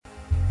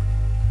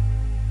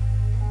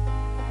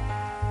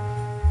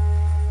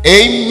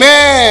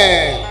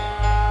Amen.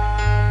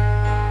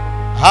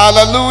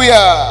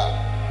 Hallelujah.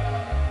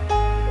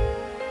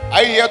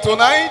 Are you here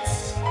tonight?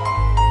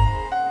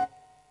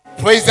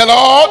 Praise the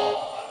Lord.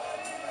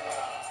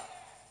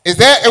 Is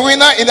there a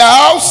winner in the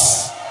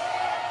house?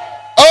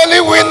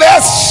 Only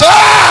winners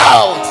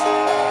shout.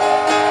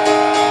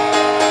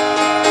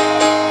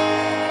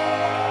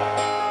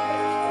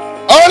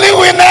 Only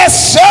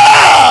winners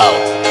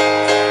shout.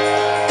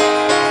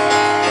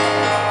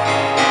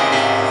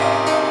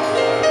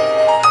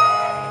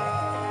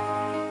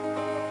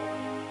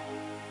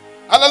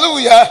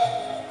 Hallelujah.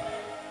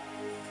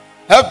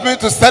 Help me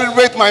to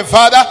celebrate my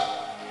father.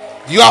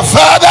 Your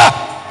father.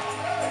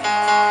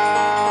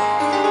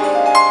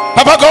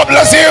 Papa, God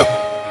bless you.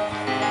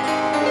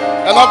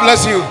 The Lord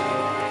bless you.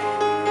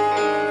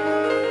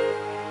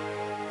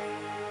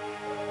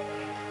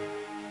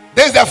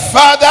 There's the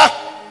father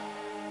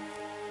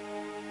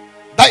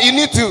that you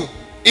need to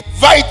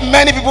invite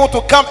many people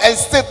to come and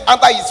sit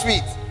under his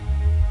feet.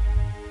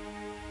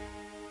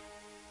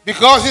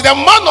 Because he's a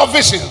man of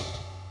vision.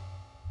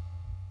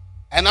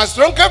 And I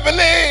strongly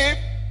believe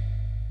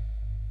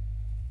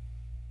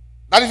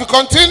that if you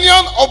continue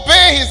and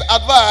obey his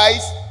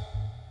advice,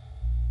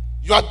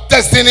 your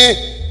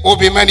destiny will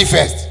be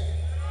manifest.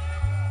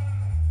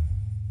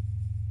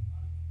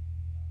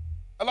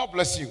 The Lord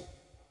bless you.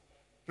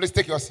 Please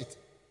take your seat.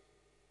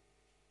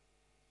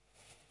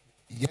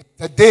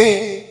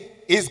 Yesterday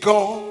is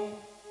gone.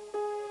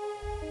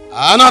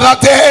 Another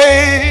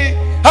day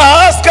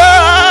has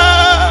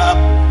come.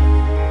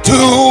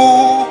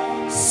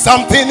 Do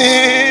something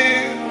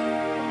new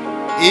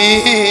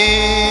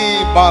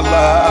in my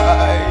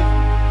life.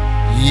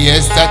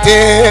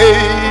 Yesterday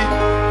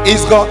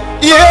is gone.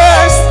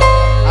 Yes,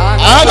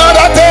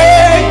 another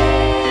day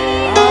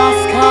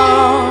has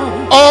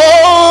come.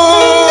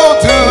 Oh,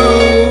 do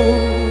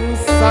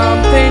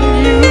something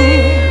new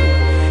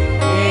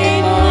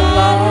in my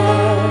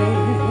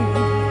life.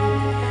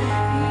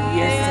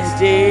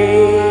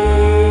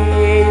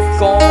 Yesterday is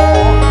gone.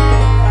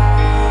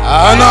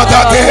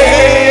 another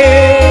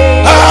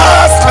day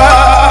has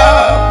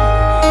come.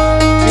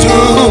 Do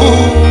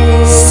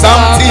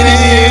something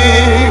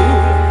new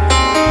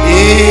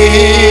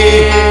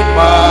in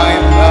my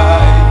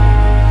life.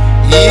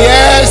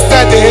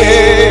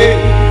 Yesterday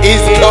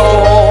is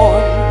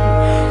gone.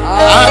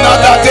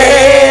 Another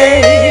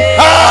day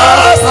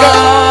has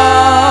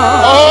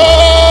come. Oh,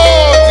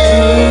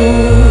 Do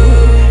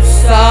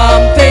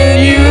something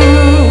new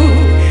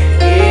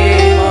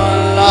in my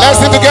life. let's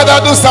sing together.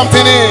 Do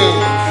something new.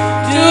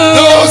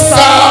 Do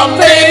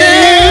something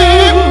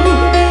new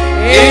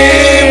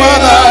In my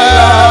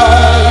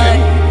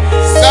life.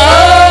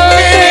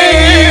 Something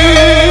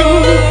new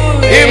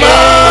in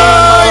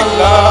my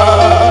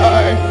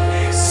life.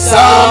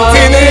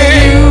 Something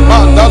new.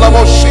 Mandala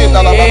Moshe,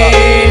 Dala Baba.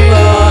 in my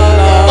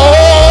life.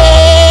 Oh,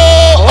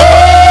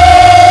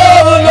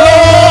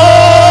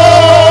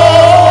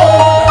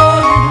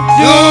 Lord,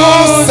 do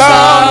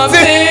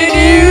something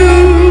new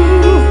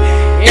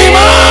in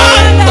my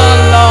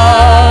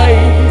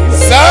life.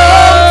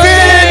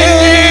 something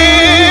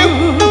new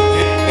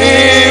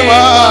in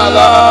my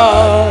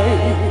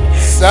life.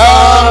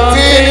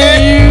 Something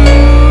new.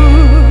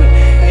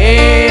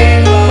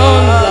 In my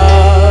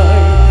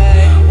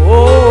life. Oh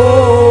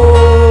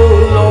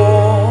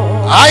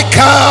Lord, I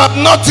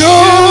cannot do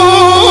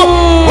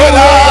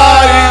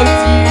without you.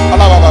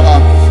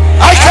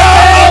 I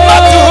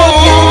cannot do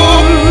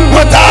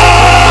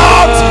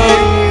without you.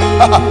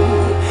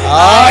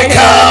 I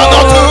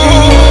cannot do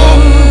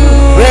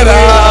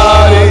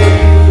without you.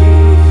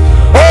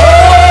 Oh,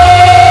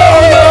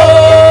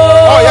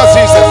 Lord. Oh yes,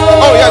 Jesus.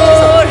 Oh yes,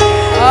 Jesus.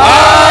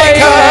 I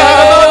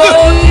cannot do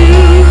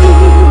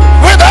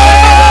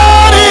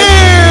without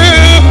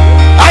you.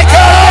 I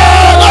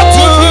cannot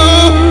do.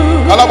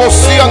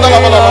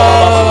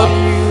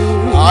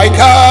 I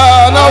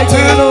cannot do.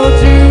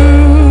 do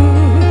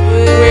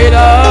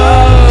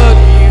without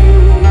you.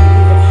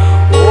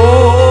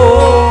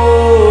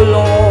 Oh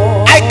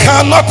Lord, I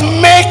cannot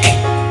make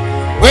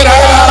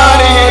without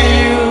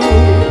you.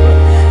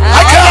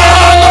 I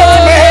cannot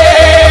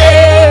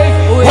make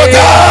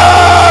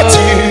without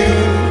you.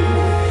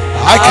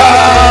 I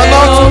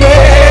cannot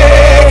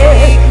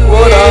make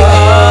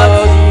without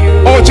you.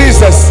 Oh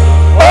Jesus.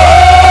 Oh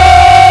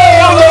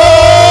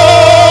Lord.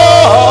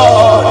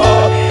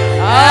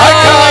 I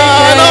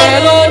cannot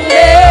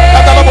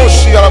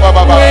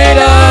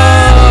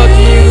without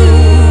you.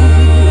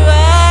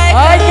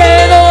 I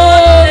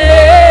cannot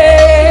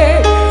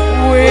live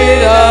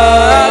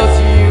without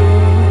you.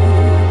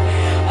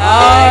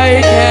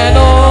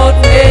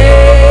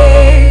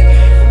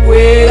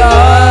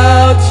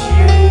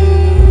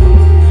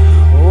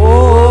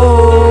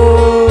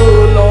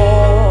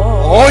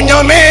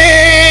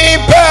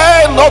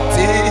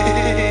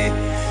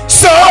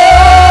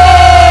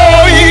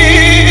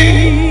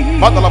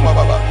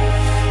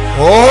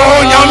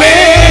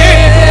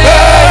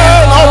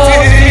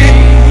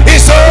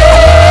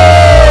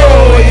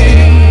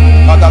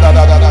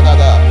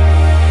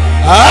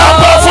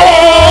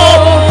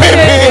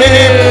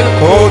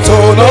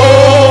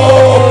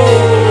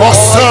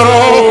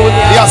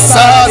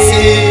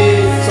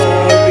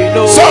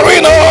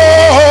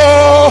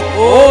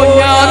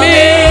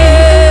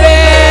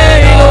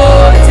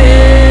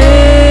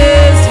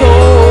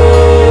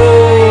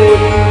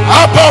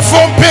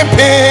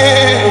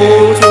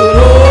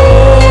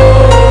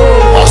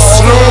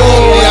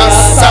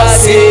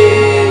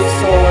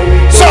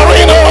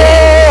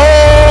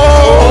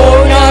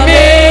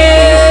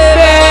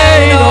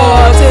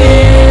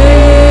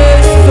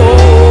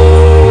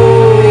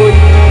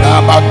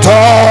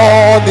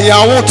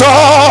 Niauto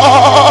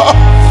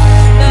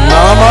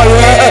Mama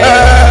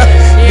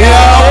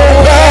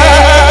Niaupe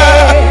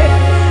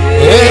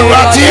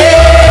Eratie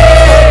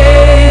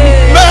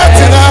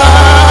Metina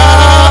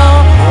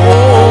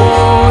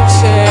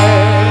Oche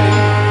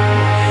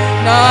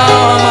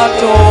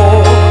Namato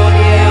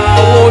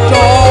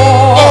Niauto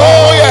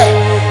Oh yeah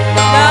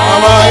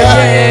Mama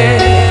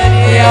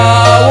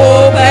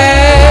Niaupe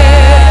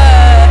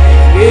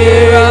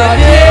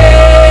Eratie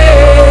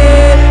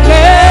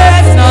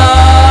Metina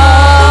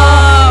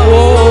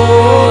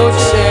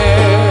Oche.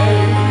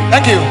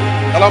 Thank you.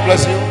 The Lord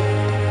bless you.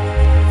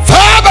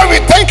 Father, we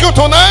thank you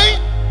tonight.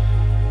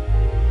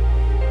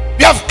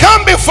 We have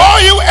come before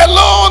you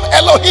alone,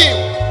 Elohim.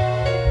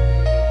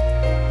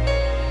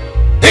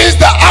 This is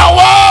the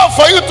hour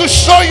for you to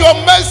show your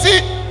mercy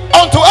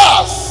unto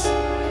us.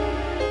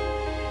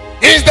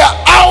 It is the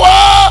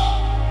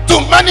hour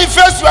to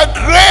manifest your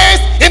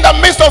grace in the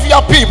midst of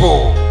your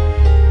people.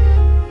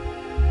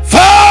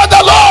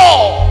 Father,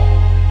 Lord,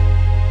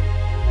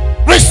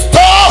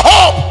 restore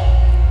hope,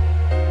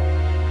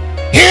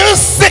 heal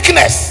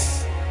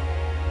sickness,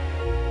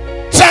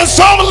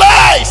 transform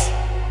lives,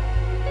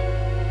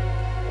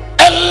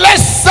 and let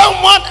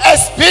someone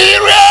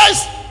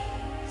experience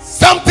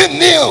something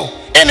new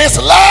in his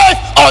life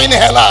or in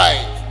her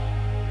life.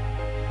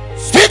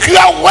 Speak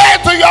your word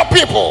to your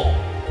people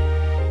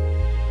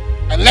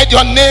and let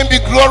your name be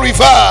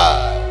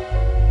glorified.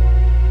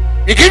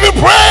 We give you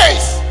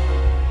praise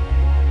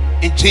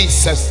in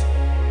Jesus'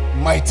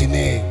 mighty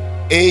name.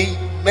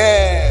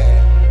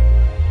 Amen.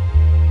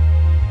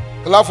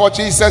 Clap for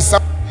Jesus.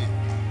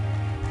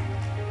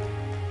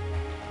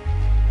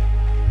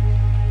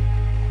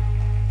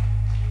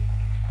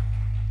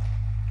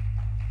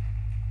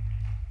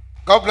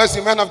 God bless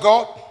you, man of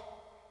God.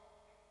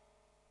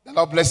 The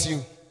Lord bless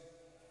you.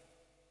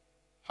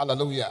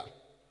 Hallelujah.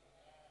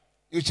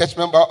 You church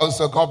member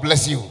also, God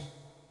bless you.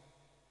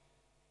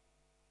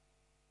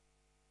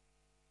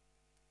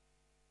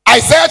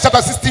 Isaiah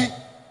chapter 60,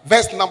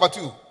 verse number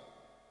 2.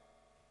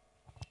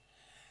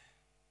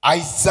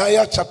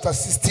 Isaiah chapter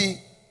 60,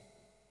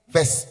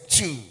 verse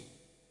 2.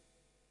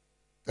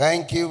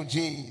 Thank you,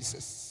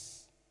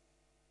 Jesus.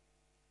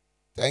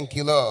 Thank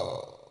you,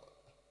 Lord.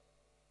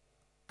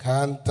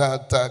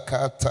 Kanta ta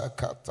kata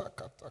kata kata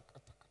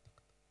kata.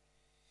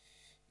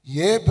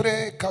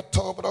 Yebre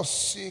katobro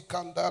si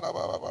kandara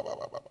ba ba ba ba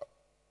ba ba.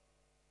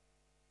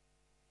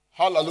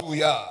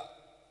 Hallelujah.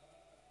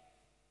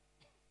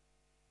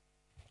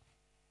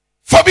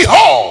 For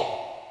behold,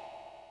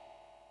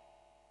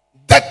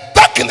 the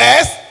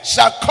darkness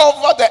shall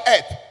cover the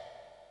earth,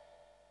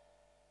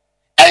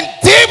 and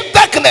deep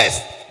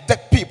darkness the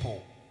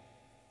people.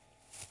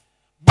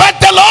 But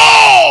the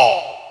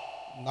Lord,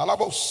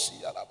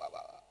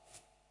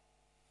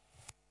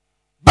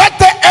 but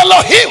the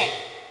Elohim,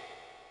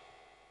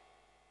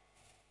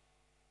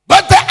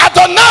 but the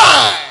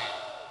Adonai,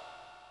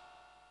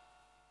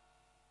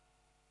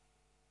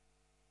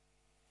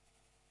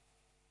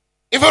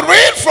 if you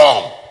read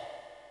from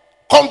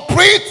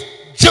complete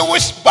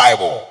Jewish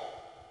Bible,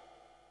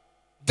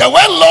 the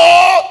word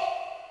Lord,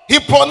 he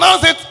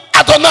pronounced it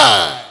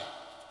Adonai.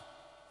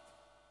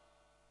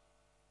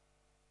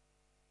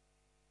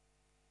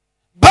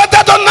 But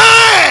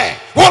Adonai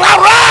will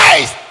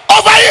arise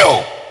over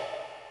you,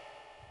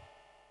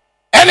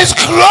 and his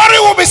glory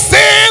will be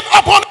seen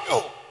upon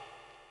you.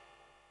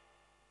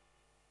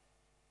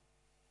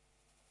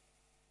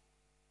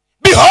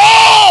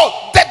 Behold,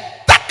 the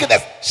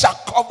darkness shall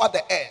cover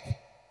the earth,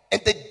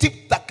 and the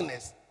deep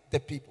darkness the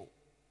people.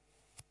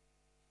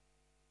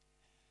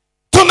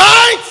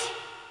 Tonight,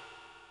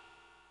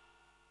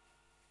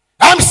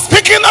 I'm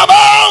speaking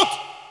about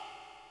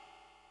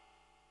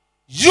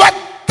your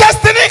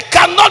destiny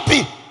cannot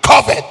be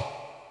covered.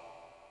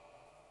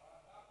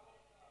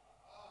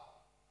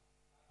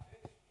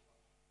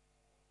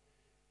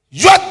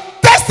 Your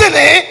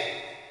destiny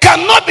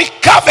cannot be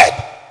covered.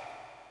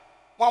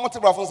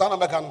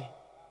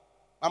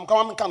 I'm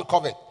coming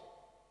covered.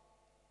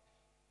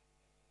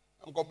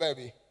 I'm going,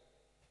 baby.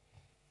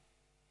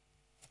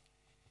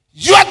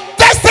 Your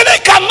destiny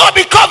cannot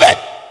be covered.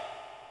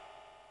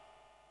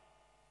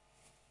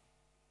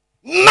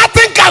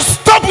 Nothing can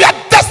stop your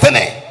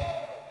destiny.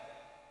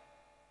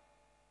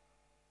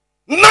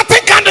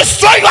 Nothing can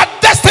destroy your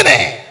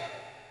destiny.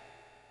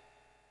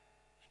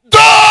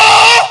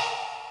 Though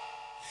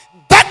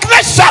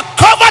darkness shall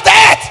cover the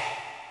earth,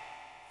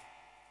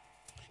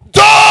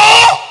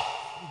 though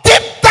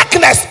deep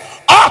darkness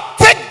or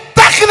thick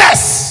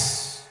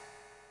darkness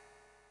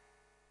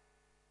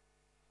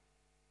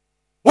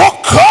will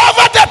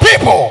cover the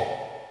people,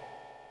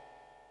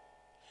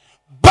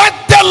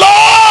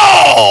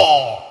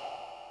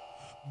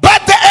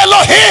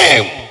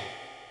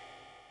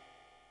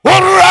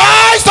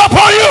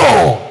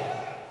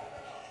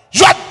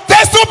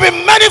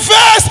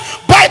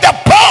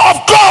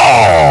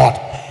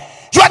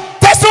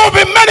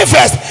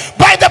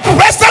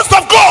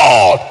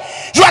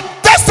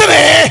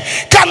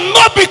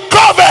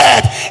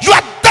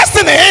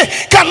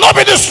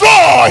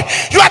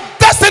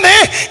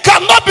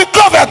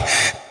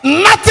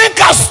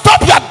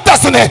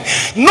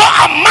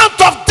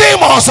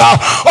 laws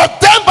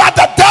ordained by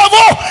the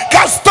devil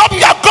can stop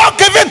your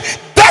God-given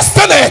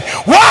destiny.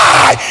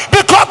 Why?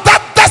 Because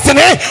that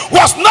destiny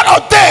was not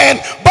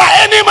ordained by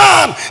any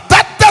man.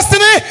 That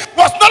destiny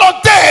was not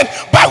ordained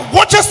by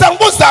witches and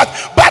wizards,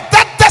 but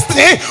that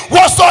destiny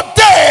was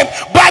ordained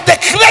by the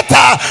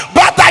Creator,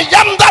 by the I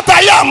am that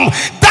I am.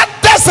 That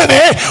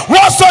destiny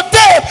was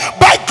ordained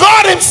by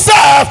God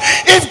Himself.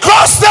 If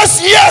God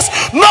says yes,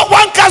 no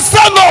one can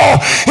say no.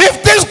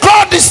 If this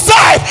God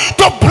decides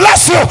to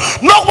bless you,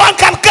 no one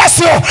can curse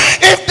you.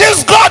 If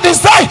this God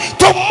decides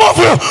to move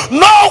you,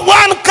 no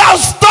one can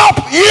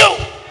stop you.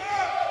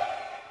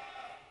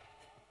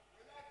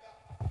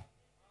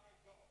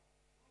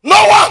 No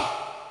one.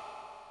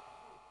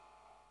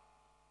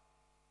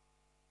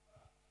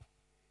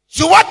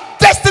 Your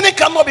destiny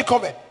cannot be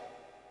covered.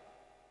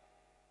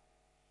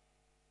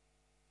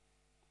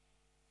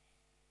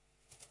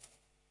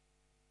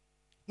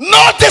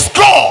 Know this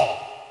God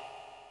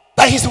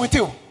that He's with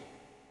you.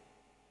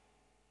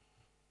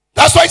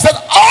 That's why He said,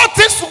 all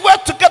things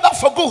work together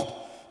for good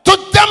to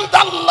them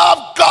that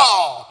love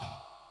God.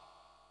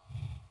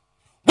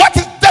 What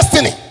is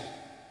destiny?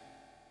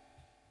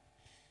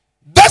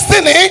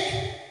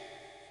 Destiny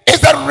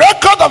is the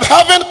record of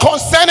heaven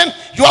concerning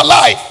your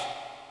life.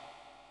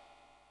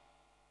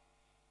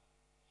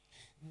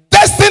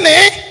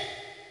 Destiny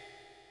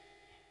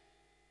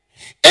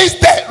is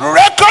the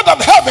record of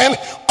heaven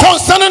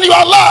concerning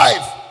your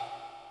life.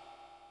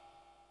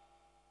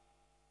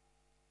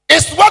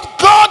 It's what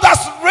God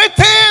has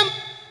written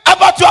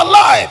about your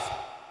life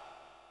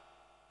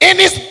in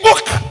His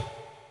book.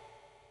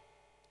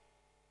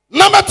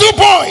 Number 2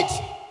 point.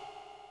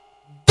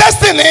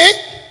 Destiny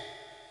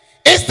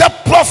is the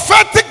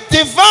prophetic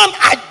divine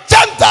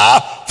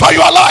agenda for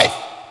your life.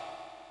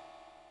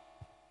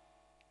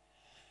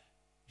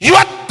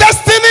 Your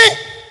destiny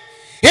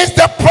is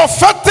the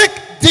prophetic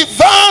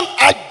divine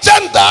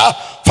agenda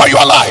for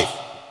your life.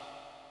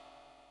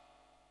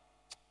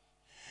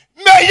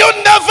 May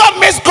you never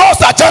miss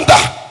God's agenda.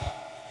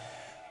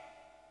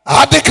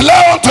 I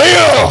declare unto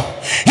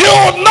you, you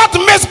will not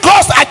miss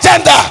God's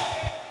agenda.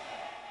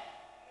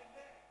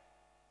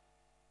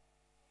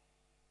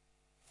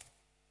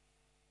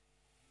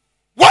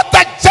 What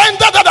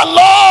agenda that the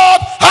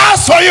Lord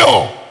has for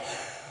you,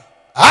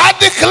 I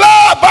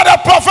declare by the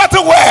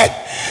prophetic word,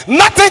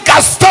 nothing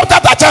can stop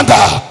that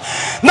agenda.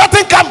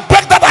 Nothing can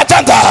break that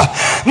agenda.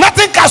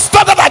 Nothing can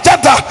stop that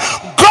agenda.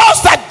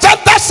 God's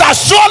agenda shall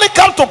surely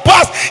come to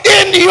pass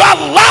in your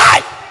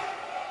life.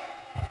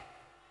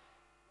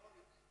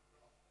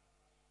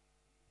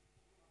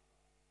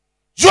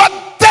 Your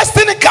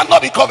destiny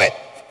cannot be covered.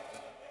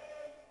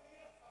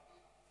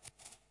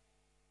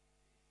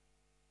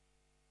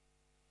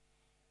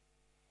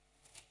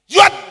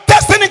 Your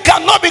destiny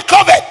cannot be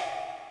covered.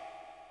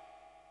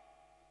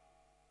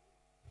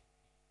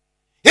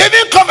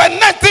 Even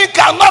COVID-19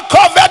 cannot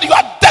cover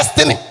your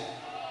destiny.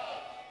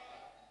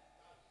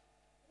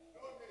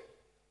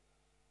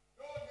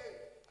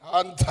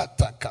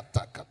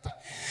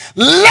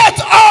 Let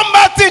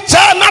Almighty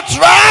China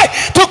try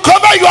to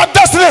cover your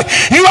destiny.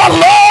 Your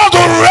Lord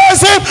will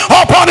raise Him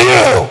upon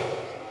you.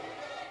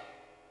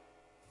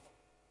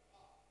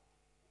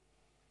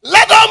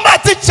 Let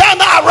Almighty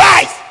China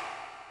arise.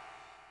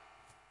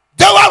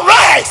 They will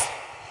rise.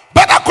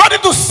 But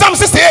according to Psalm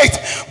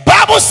 68,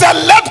 Bible said,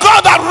 let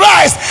God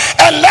arise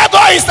and let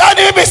all His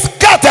enemies be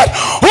scattered.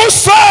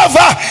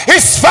 Whosoever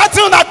is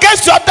fighting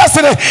against your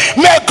destiny,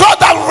 may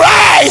God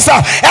arise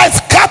and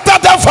scatter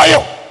them for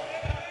you.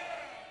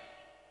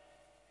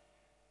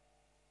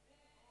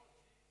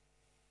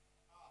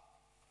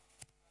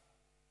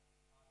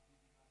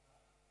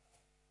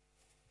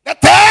 The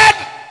third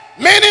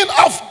meaning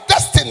of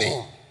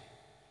destiny.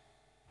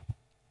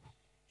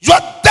 Your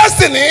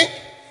destiny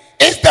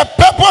is the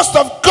purpose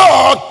of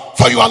God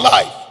for your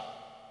life.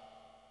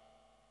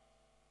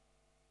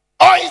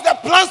 Or is the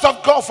plans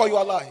of God for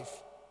your life.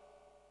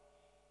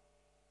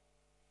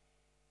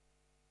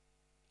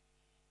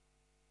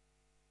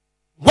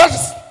 What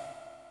is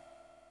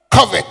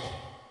COVID?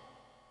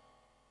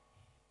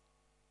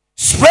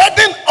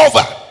 Spreading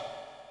over.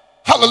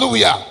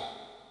 Hallelujah.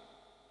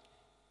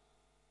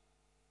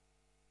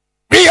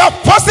 We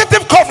have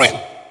positive covering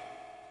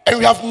and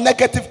we have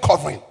negative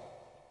covering.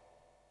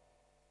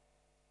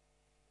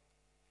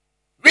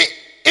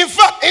 In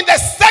fact, in the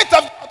sight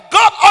of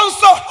God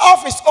also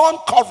have His own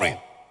covering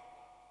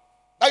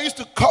that used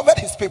to cover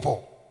His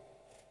people.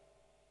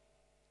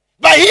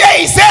 But here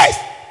He says,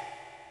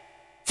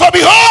 for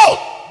behold,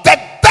 the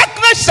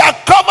darkness shall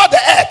cover the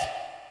earth,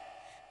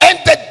 and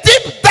the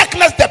deep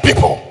darkness the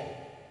people.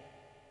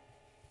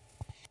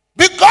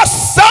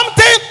 Because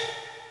something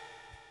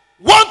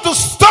want to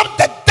stop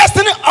the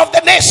destiny of the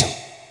nation.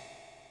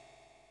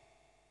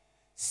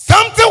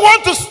 Something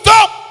want to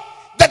stop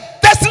the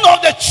destiny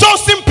of the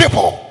chosen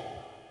people.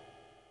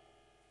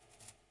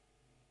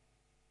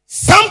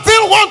 Something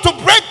want to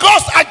break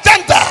God's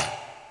agenda.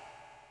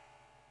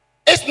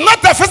 It's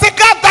not a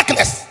physical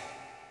darkness.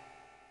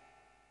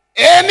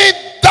 Any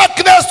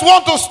darkness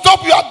want to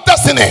stop your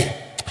destiny.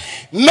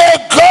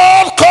 May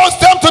God cause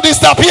them to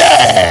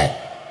disappear.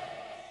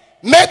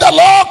 May the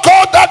Lord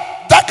cause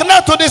that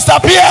darkness to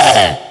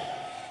disappear.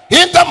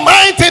 In the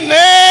mighty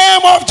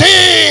name of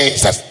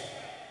Jesus.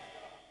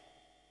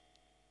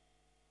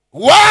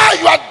 Why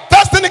your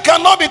destiny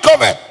cannot be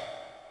covered?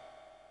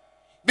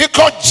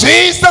 Because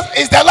Jesus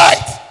is the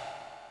light.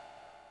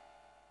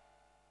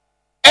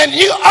 And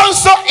you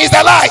also is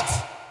the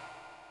light.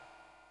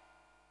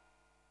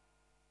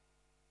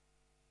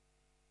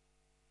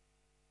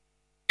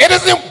 It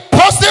is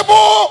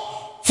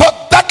impossible for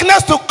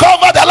darkness to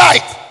cover the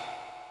light.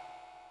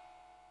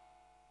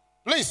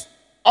 Please,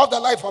 off the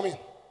light for me.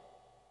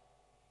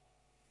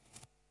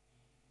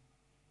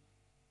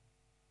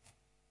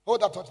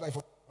 Hold that torchlight for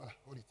me.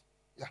 Hold it.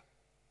 Yeah.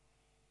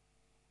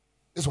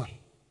 This one.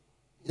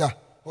 Yeah,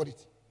 hold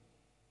it.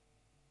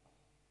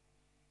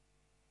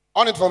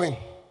 On it for me.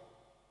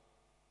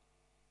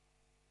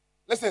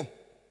 Listen.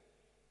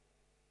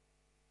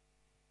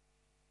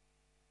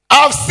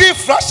 I've seen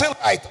flashing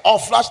light or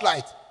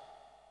flashlight,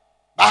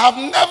 but I have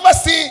never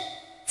seen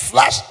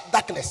flash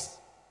darkness.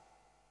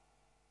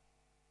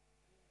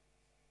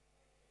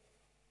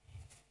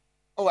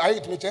 Oh, are you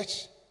with me,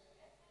 church?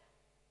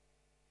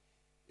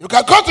 You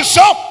can go to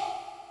shop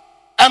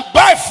and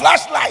buy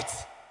flashlight,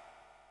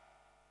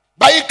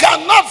 but you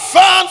cannot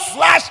find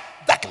flash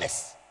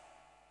darkness.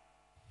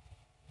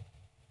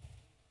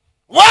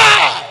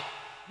 Why?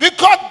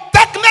 Because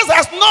darkness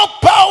has no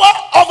power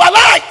over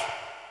light.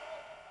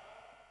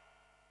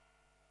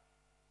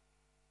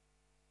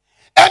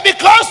 And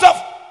because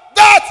of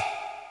that,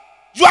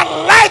 your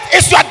light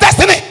is your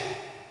destiny.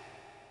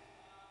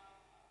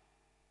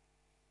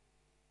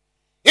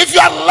 If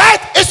your light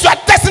is your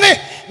destiny,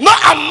 no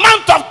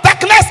amount of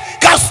darkness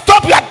can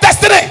stop your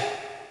destiny.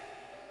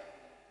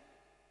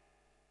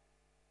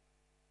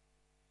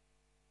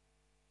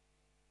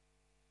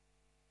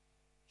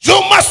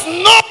 You must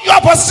know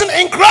your position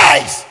in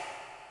Christ.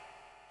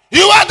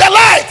 You are the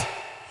light.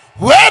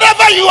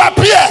 Wherever you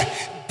appear,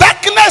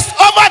 darkness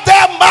over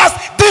there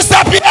must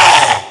disappear.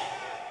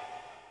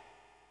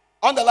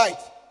 On the light.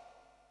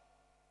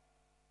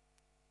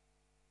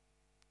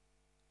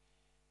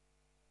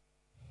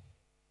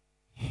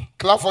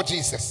 Clap for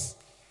Jesus.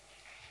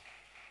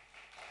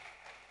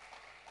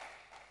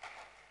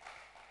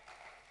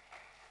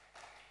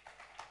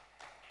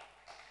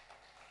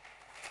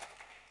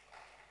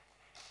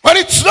 When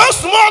it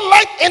throws more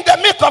light in the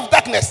midst of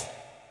darkness,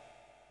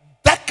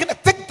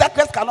 thick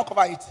darkness cannot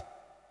cover it.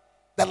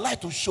 The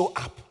light will show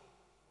up.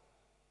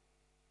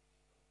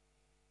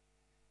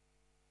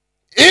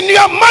 In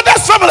your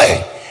mother's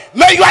family,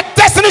 may your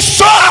destiny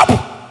show up.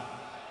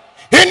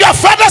 In your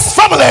father's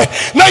family,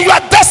 may your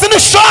destiny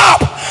show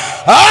up.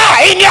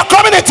 In your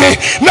community,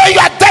 may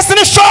your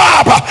destiny show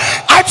up.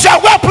 At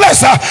your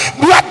workplace,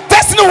 your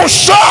destiny will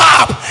show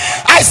up.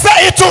 I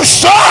say it will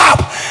show up.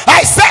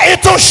 I say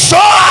it will show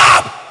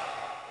up.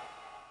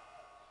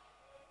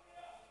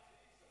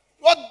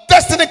 Your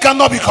destiny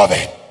cannot be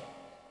covered.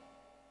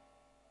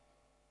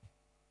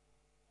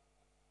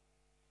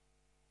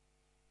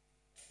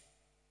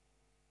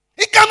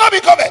 It cannot be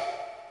covered.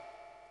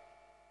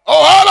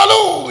 Oh,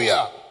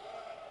 hallelujah.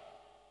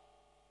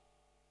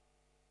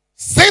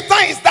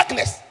 Satan is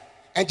darkness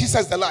and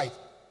Jesus is the light.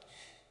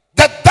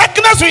 The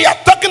darkness we are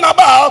talking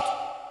about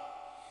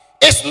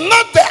is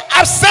not the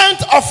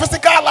absence of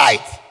physical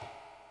light.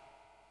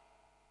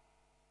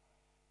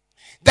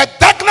 The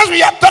darkness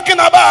we are talking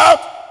about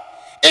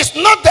is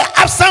not the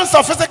absence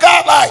of physical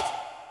light.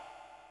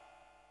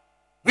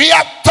 We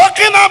are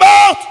talking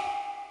about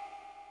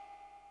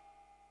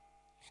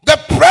the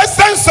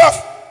presence of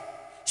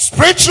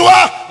spiritual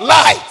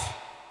light,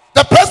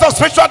 the presence of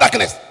spiritual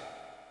darkness.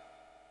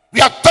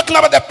 We are talking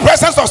about the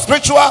presence of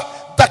spiritual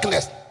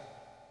darkness.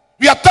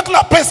 We are talking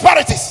about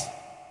principalities.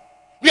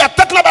 We are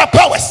talking about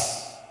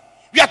powers.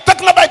 We are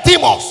talking about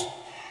demons.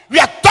 We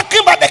are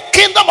talking about the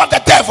kingdom of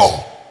the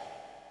devil.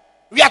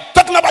 We are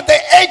talking about the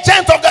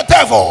agent of the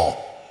devil.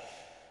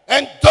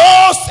 And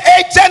those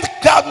agents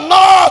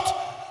cannot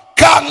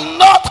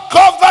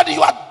cover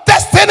your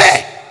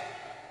destiny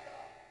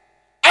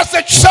as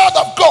a child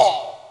of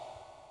God.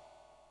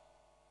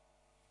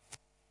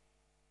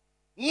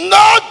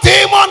 No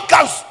demon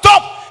can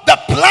stop the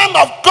plan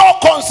of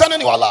God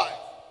concerning your life.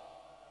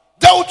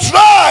 They will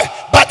try,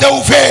 but they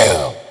will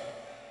fail.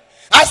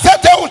 I said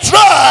they will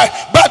try,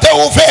 but they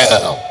will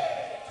fail.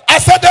 I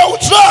said they will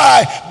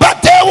try,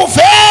 but they will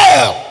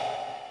fail.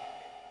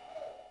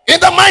 In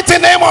the mighty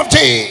name of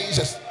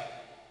Jesus.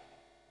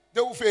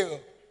 They will fail.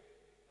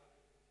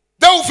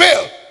 They will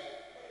fail.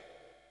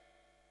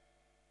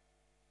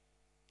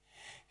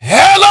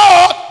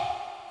 Herod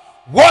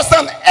was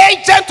an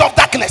agent of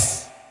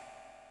darkness.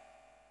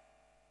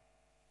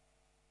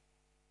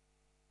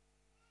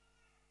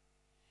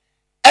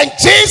 And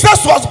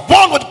Jesus was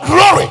born with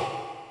glory.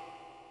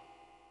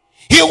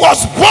 He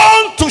was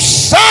born to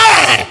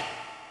shine.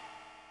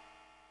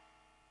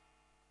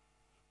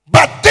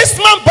 But this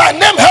man by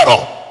name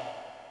Herod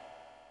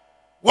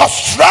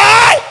was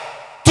trying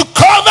to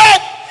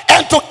cover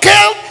and to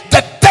kill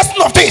the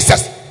destiny of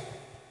Jesus.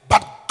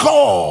 But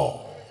God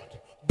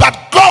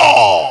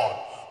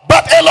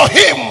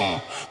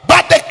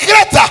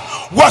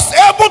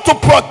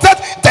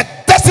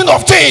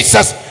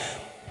Jesus.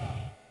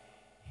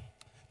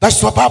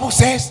 That's what the Bible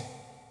says.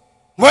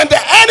 When the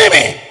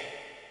enemy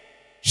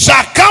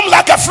shall come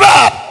like a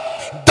flood,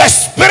 the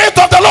Spirit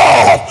of the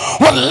Lord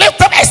will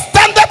lift up a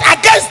standard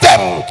against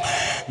them.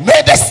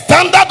 May the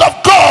standard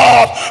of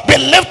God be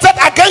lifted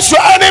against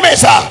your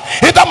enemies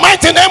in the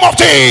mighty name of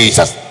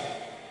Jesus.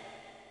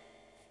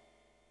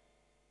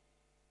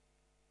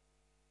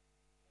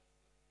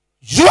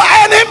 Your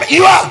enemy,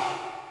 your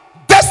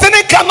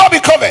destiny cannot be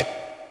covered.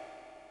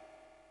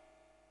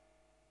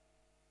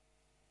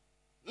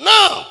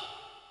 Now,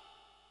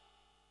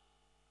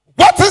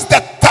 what is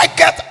the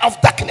target of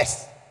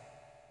darkness?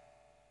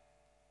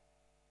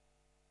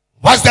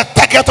 What's the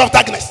target of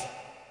darkness?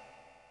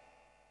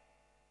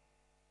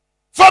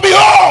 For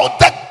behold,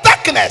 the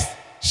darkness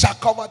shall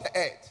cover the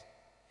earth,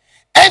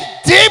 and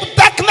deep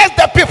darkness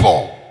the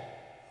people.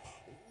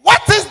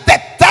 What is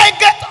the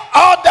target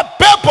or the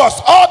purpose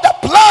or the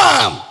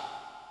plan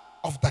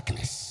of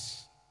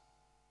darkness?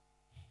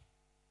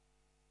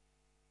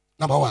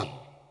 Number one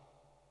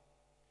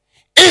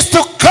is to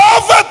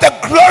cover the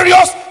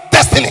glorious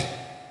destiny.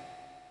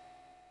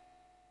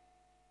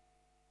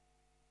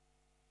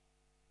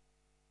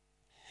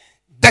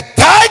 The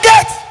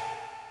target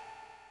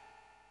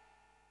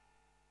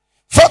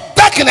for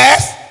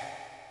darkness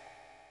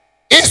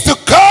is to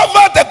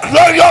cover the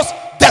glorious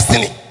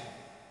destiny.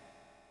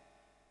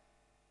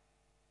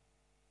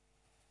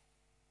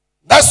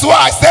 That's why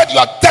I said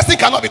your destiny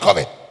cannot be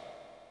covered.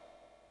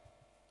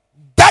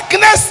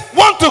 Darkness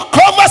want to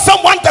cover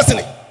someone's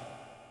destiny.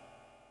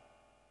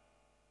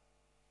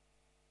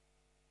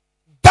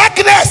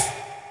 Darkness,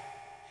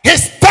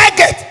 his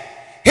target,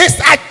 his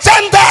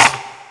agenda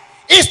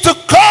is to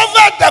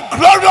cover the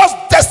glorious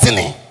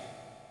destiny.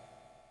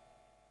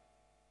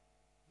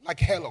 Like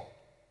hello.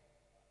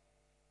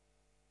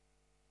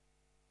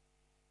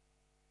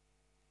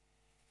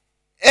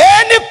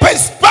 Any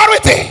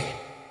prosperity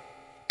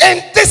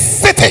in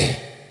this city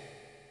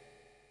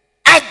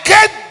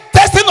against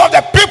destiny of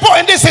the people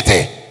in this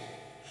city,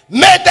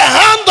 may the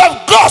hand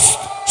of God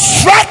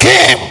strike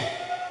him.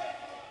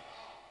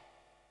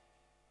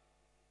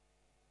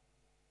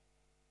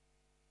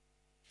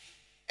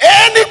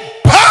 Any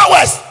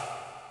powers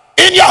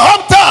in your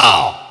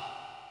hometown,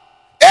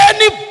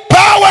 any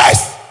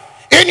powers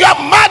in your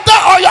mother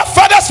or your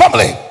father's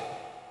family,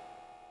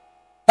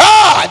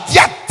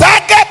 their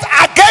target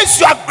against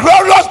your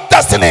glorious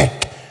destiny,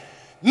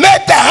 may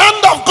the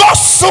hand of God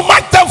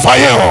smite them for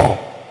you.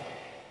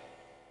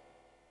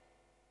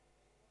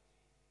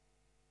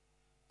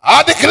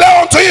 I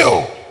declare unto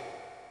you,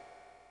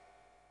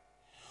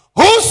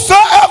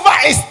 whosoever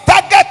is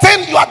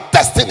targeting your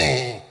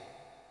destiny,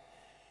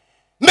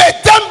 may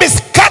them be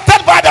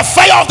scattered by the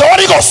fire of the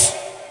Holy Ghost.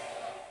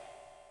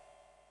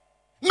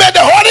 May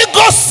the Holy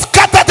Ghost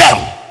scatter them.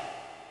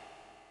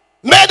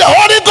 May the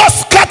Holy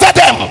Ghost scatter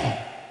them.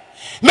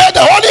 May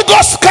the Holy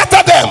Ghost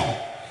scatter them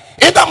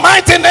in the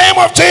mighty name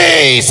of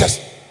Jesus.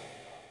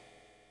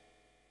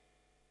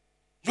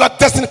 Your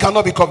destiny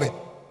cannot be covered.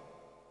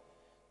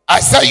 I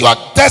said your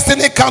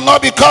destiny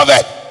cannot be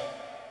covered.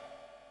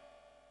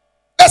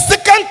 The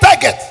second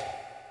target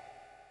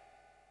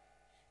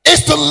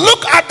is to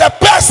look at the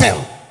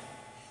person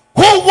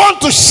who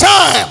wants to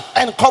shine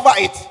and cover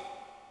it.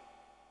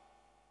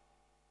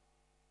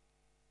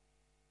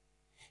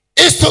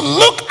 Is to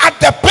look at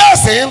the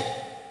person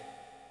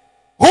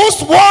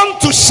who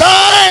wants to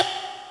shine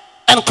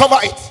and cover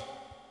it.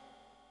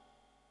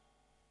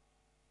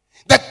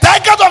 The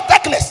target of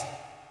darkness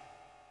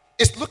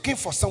is looking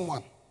for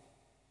someone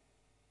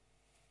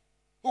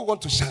who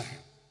wants to shine,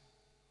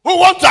 who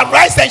wants to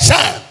arise and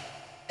shine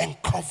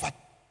and cover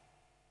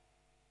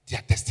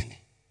their destiny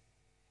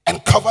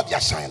and cover their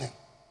shining.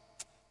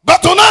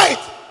 But tonight,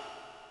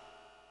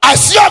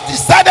 as you have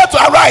decided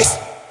to arise,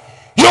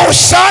 you will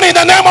shine in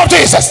the name of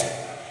Jesus.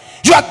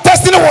 Your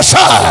destiny will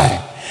shine.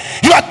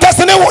 Your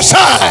destiny will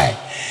shine.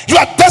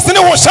 Your destiny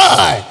will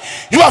shine.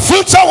 Your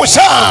future will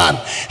shine.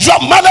 Your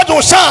marriage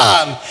will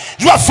shine.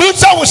 Your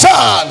future will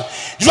shine.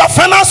 Your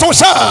finance will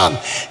shine.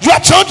 Your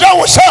children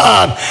will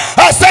shine.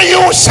 I say you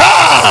will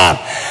shine.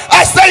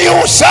 I say you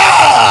will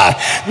shine.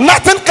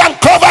 Nothing can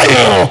cover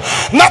you.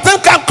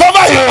 Nothing can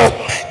cover you.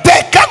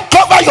 They can't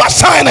cover your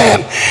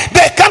shining.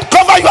 They can't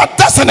cover your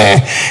destiny.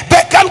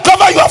 They can't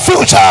cover your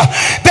future.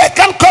 They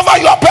can't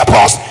cover your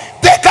purpose.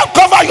 They can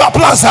cover your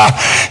plans.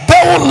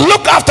 They will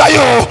look after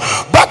you,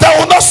 but they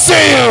will not see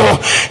you.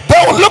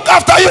 They will look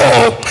after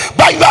you,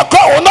 but your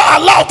God will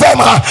not allow them.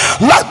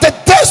 Like the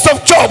days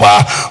of Job,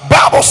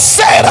 Bible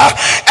said,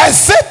 and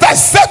Satan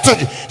said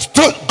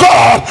to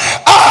God,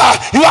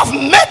 you have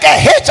made a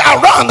hedge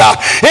around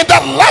in the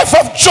life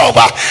of Job.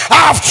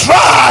 I have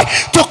tried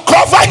to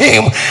cover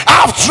him.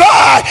 I have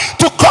tried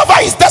to cover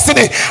his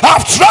destiny. I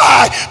have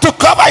tried to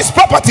cover his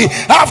property.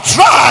 I have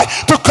tried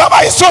to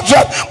cover his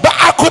children, but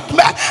I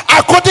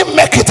couldn't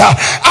make it.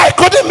 I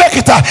couldn't make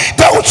it.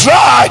 They will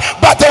try,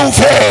 but they will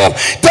fail.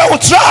 They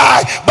will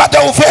try, but they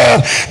will fail,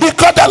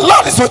 because the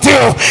Lord is with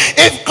you.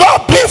 If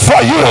God be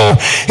for you,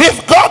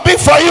 if God be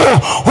for you,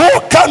 who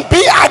can be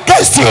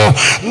against you?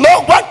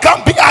 No one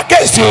can be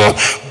against against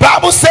you.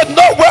 Bible said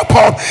no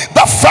weapon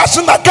that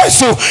fashion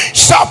against you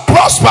shall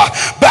prosper,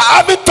 but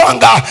every tongue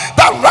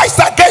that rises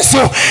against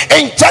you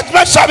in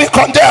judgment shall be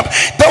condemned.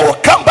 They will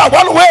come by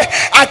one way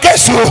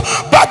against you,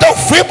 but they'll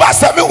flee by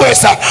 7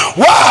 ways.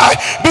 Why?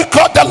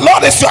 Because the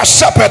Lord is your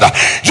shepherd,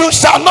 you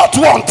shall not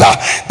want.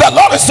 The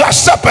Lord is your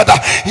shepherd.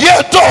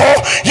 Yea, though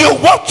you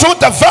walk through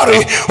the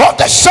valley of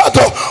the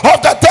shadow of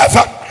the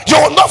death, you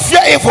will not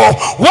fear evil.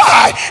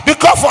 Why?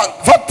 Because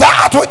for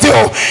that with you,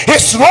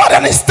 his rod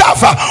and his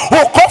staff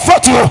will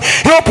comfort you.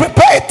 He will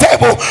prepare a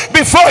table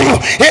before you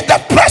in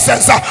the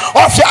presence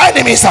of your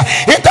enemies.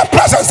 In the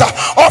presence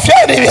of your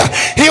enemies,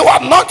 he will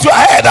anoint your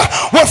head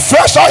with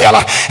fresh oil,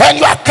 and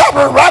your cup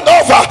will run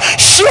over.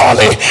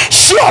 Surely,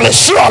 surely,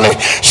 surely,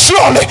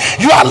 surely,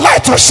 your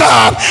light will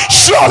shine.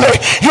 Surely,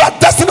 your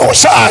destiny will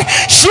shine.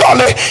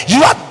 Surely,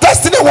 your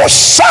destiny will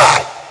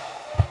shine.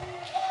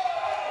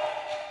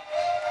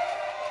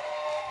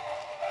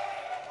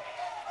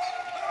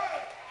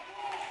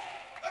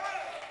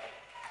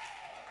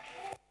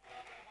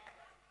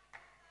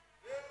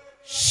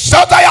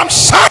 Shout, I am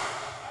shut.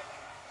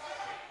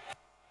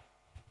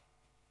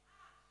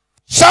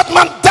 Shut,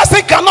 man,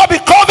 destiny cannot be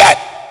covered.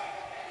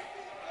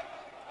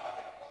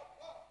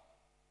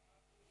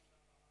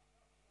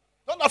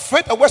 Don't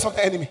afraid the words of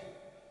the enemy.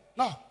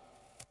 No.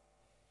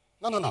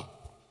 No, no, no.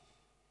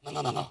 No,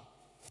 no, no, no.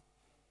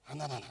 No,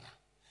 no, no,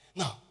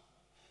 no.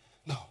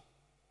 No.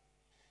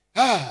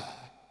 No.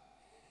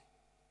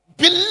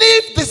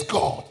 Believe this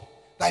God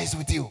that is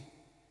with you.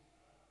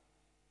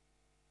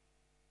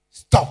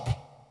 Stop.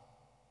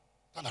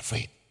 Don't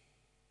afraid.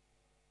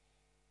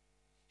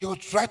 He will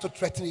try to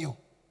threaten you,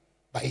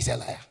 but he's a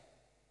liar.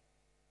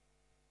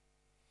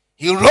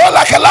 He roars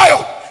like a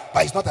lion,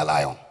 but he's not a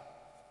lion.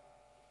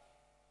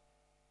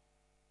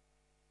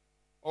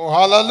 Oh,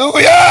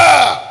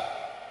 hallelujah.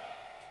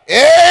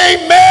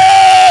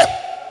 Amen.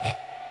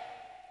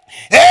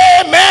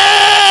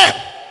 Amen.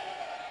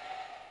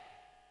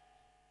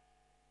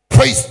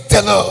 Praise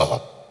the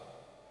Lord.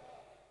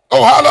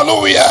 Oh,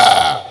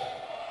 hallelujah.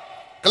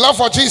 Clap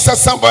for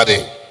Jesus,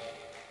 somebody.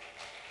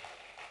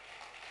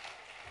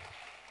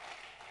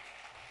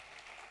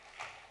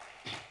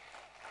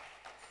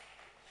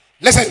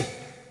 Listen.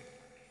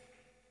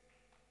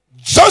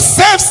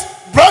 Joseph's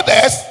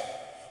brothers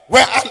were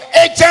an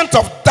agent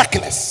of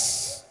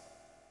darkness.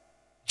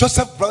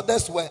 Joseph's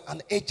brothers were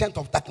an agent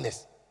of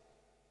darkness.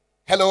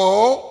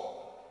 Hello?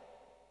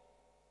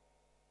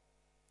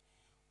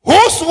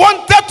 Who's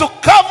wanted to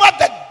cover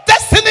the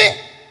destiny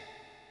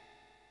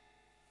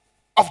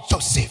of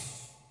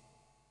Joseph?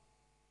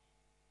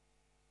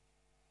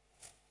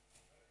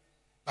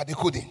 But they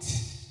couldn't.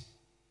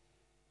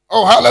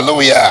 Oh,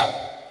 hallelujah.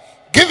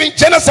 Giving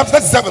Genesis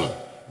 37.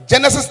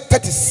 Genesis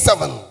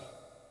 37.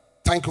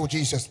 Thank you,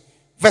 Jesus.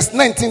 Verse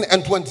 19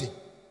 and 20.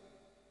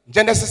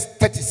 Genesis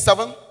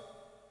 37,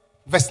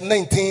 verse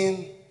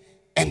 19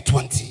 and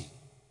 20.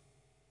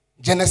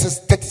 Genesis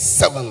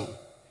 37,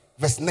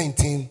 verse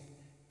 19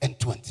 and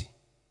 20.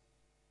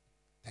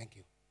 Thank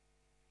you.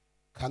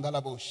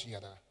 Kandalabo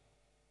Shiada.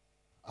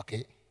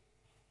 Okay.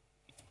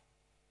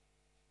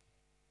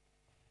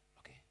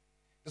 Okay.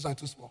 This one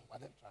too small, but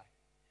then try.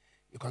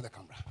 Because the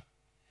camera.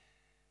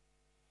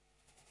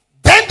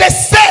 Then they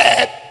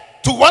said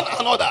to one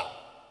another,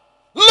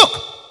 look,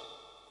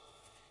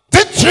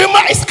 the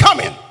dreamer is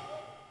coming.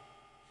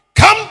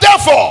 Come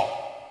therefore,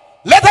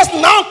 let us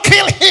now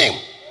kill him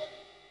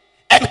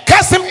and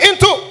cast him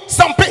into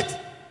some pit.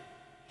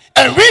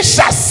 And we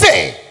shall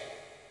say,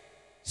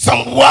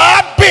 some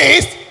wild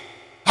beast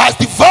has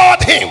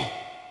devoured him.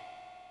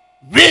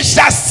 We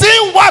shall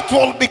see what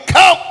will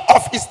become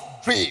of his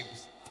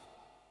dreams.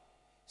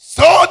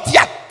 So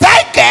their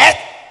target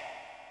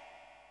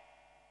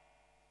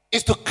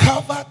is to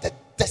cover the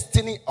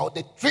destiny or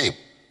the dream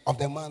of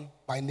the man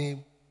by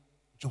name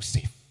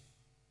Joseph.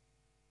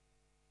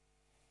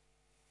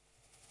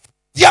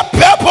 Their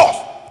purpose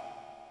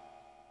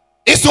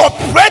is to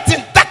operate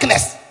in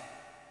darkness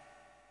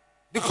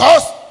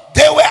because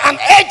they were an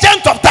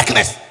agent of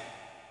darkness.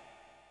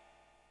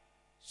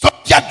 So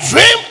their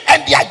dream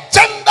and their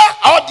agenda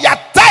or their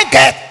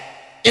target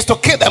is to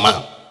kill the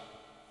man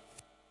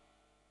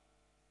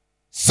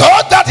so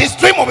that his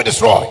dream will be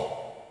destroyed.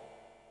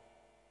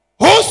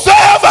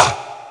 Whosoever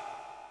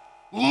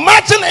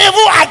marching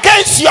evil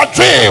against your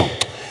dream,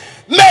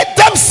 may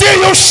them see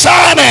you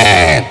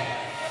shining.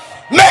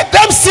 May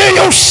them see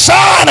you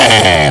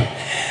shining.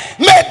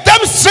 May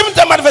them see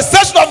the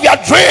manifestation of your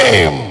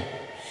dream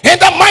in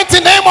the mighty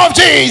name of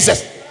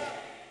Jesus.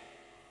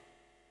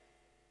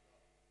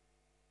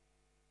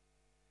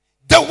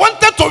 They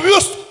wanted to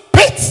use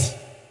pits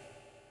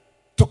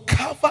to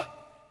cover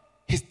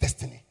his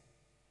destiny,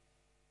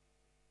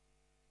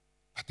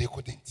 but they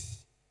couldn't.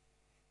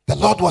 The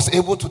Lord was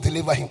able to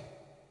deliver him.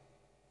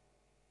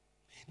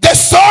 They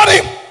saw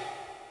him.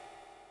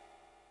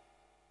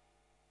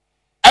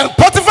 And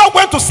Potiphar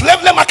went to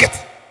slavery market.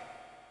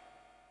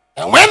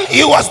 And when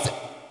he was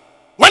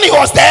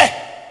there,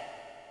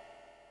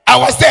 I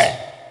was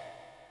there.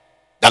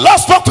 The Lord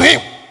spoke to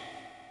him.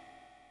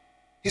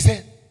 He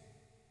said,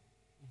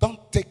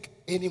 don't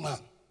any man,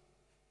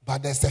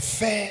 but there's a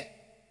fair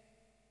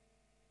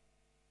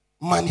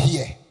man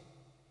here.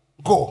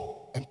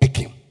 Go and pick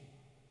him.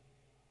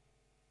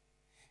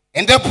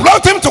 And they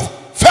brought him to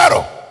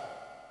Pharaoh,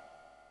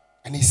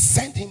 and he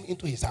sent him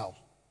into his house.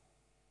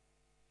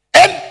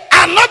 And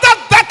another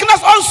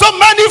darkness also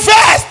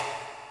manifest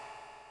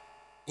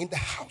in the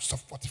house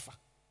of Potiphar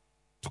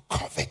to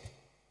covet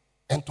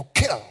and to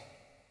kill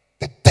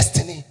the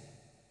destiny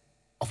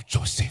of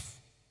Joseph.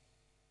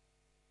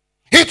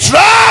 He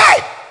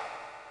tried,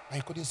 but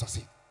he couldn't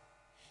succeed.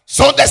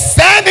 So they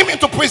sent him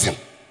into prison.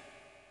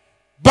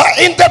 But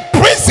in the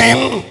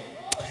prison,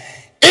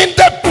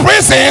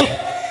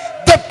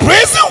 the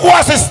prison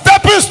was a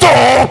stepping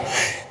stone.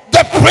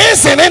 That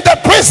prison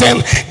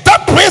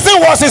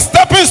was a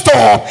stepping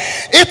stone.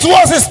 It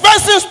was a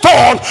stepping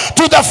stone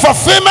to the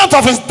fulfillment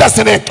of his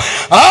destiny.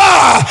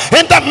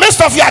 In the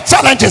midst of your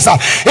challenges,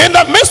 in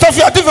the midst of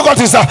your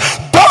difficulties,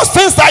 those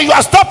things that you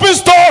are stepping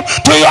stone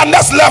to your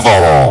next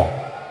level.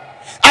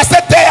 I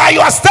said they are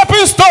your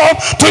stepping stone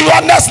to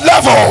your next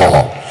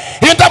level.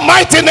 In the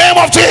mighty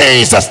name of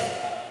Jesus.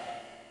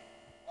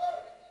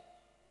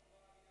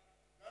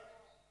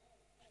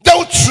 They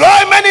will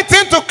try many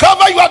things to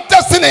cover your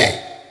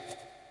destiny.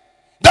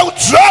 They will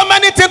try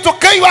many things to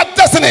kill your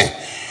destiny,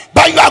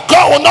 but your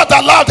God will not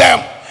allow them.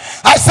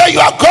 I say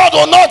your God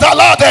will not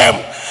allow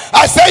them.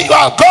 I say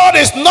your God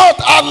is not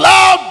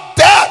allowed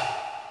them.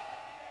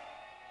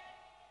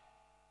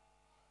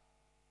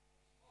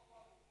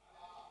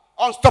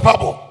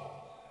 Unstoppable.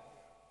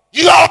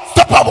 You are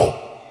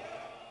unstoppable.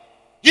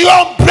 You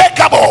are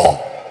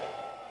unbreakable.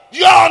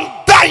 You are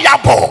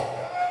undeniable.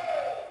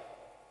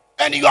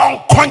 And you are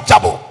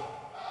unquenchable.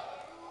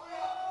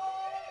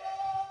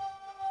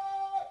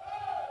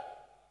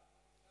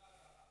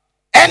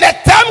 And the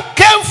time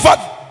came for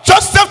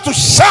Joseph to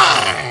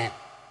shine.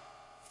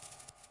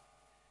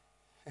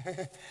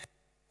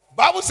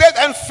 Bible says,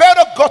 and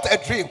Pharaoh got a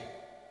dream.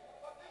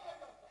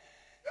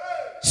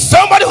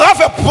 Somebody who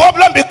have a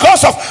problem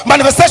because of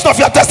manifestation of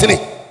your destiny.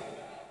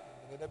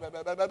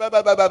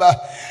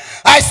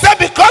 I said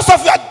because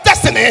of your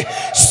destiny,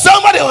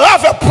 somebody will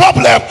have a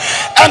problem,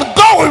 and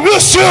God will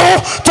use you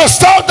to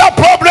solve that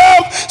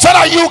problem so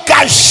that you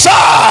can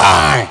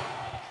shine.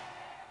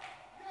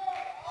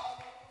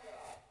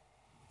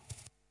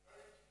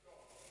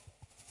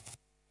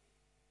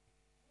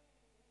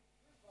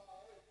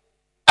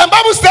 And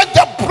Bible said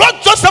they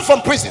brought Joseph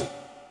from prison.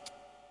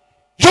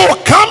 You will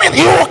come in,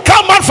 you will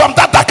come out from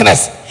that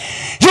darkness.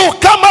 You will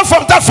come out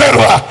from that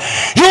Pharaoh.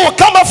 You will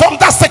come out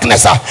from that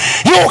sickness.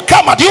 You will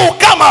come out. You will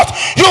come out.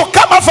 You will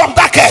come out from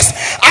that curse.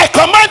 I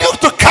command you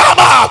to come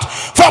out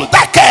from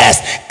that curse.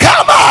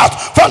 Come out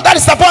from that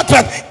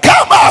disappointment.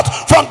 Come out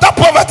from that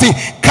poverty.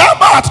 Come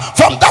out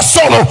from that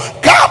sorrow.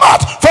 Come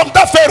out from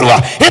that Pharaoh.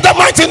 In the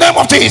mighty name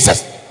of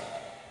Jesus.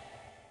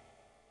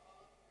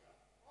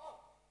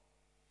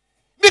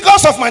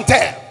 Because of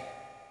Mantell,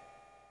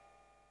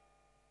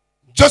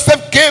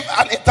 Joseph gave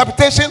an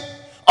interpretation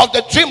of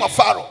the dream of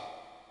Pharaoh.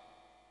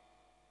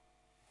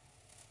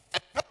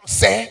 And Pharaoh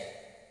said,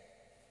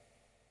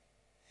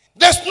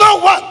 there's no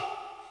one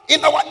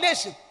in our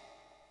nation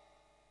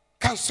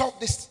can solve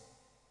this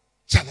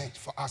challenge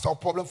for us or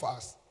problem for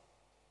us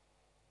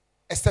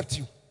except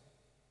you.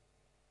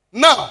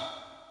 Now,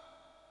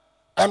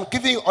 I'm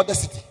giving you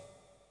audacity.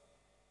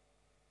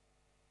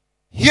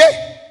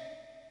 Here,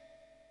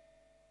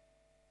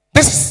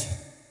 this is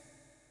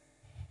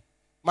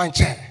my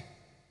chair.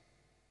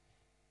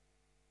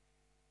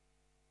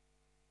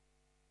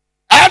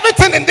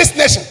 Everything in this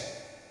nation,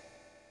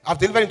 I've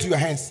delivered into your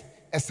hands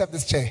except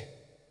this chair.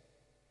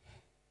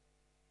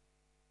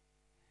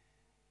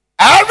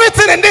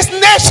 Everything in this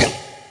nation,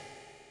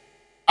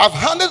 I've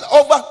handed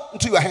over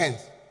into your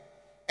hands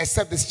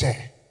except this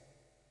chair.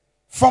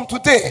 From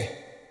today,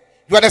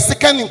 you are the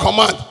second in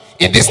command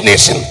in this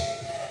nation.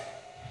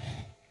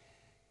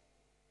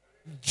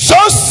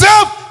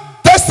 Joseph's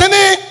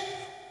destiny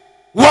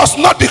was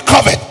not be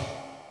covered,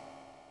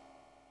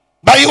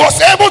 but he was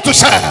able to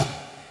shine.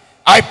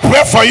 I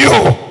pray for you.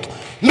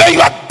 May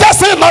your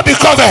destiny not be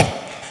covered.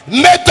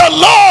 May the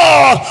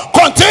Lord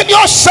continue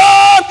to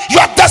shine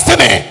your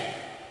destiny.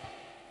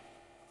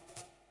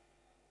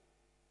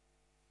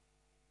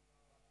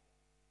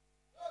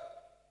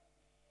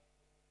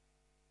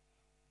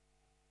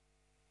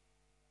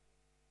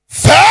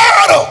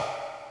 Pharaoh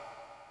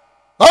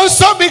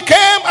also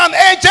became an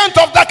agent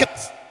of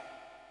darkness.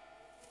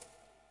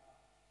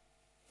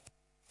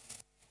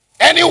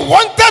 And he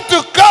wanted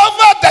to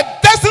cover the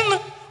destiny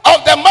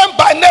of the man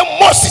by name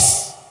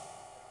Moses.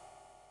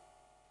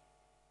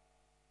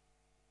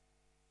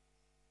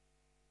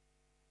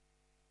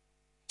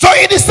 So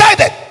he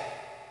decided,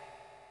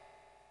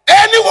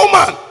 any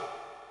woman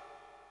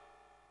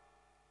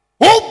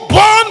who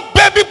born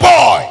baby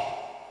boy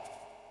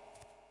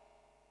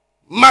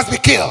must be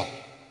killed.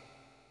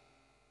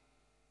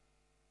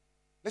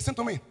 Listen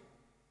to me.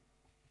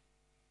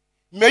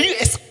 May you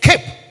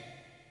escape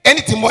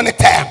any demonic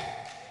time,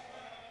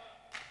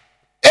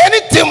 any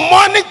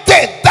demonic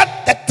day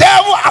that the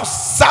devil has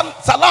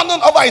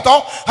surrounded over it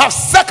all, have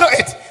circled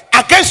it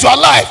against your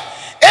life,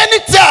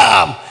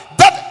 anytime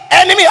that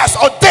enemy has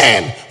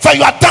ordained for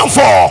your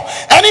downfall,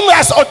 enemy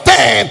has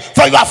ordained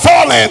for your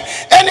falling,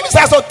 enemy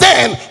has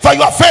ordained for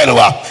your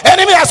failure,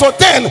 enemy has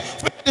ordained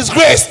for your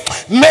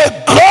disgrace,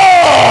 may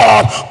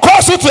God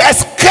cause you to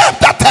escape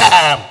that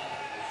time.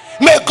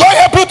 May God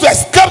help you to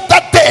escape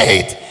that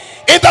date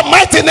in the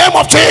mighty name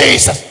of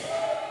Jesus.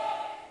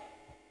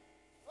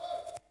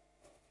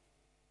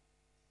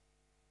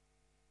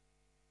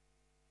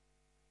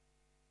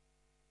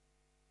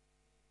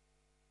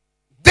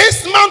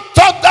 This man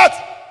thought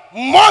that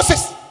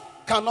Moses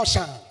cannot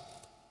shine.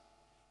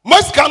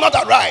 Moses cannot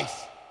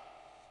arise.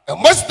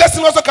 And Moses'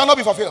 destiny also cannot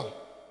be fulfilled.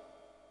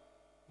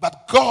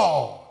 But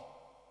God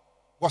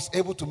was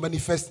able to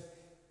manifest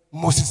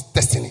Moses'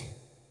 destiny.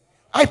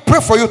 I pray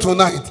for you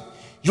tonight.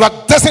 Your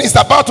destiny is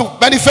about to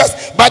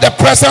manifest by the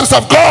presence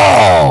of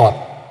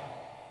God.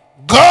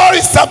 God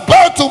is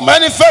about to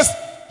manifest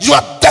your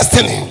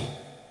destiny.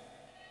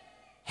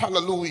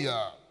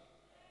 Hallelujah.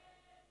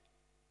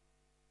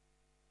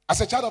 As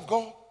a child of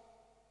God,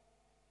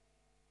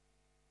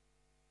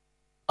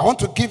 I want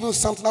to give you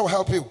something that will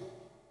help you.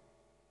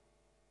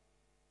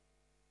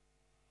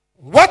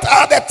 What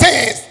are the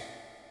things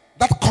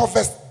that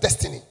covers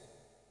destiny?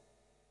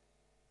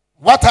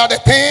 What are the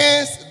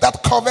things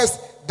that covers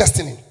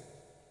destiny?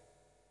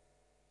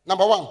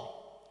 Number one,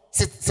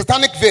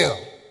 satanic veil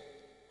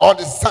or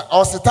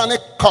satanic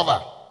cover.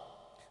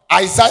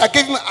 Isaiah,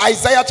 give me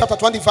Isaiah chapter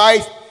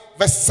 25,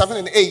 verse 7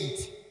 and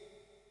 8.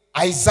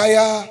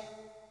 Isaiah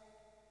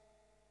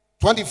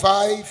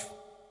 25,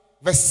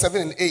 verse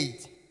 7 and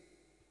 8.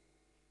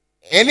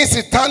 Any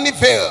satanic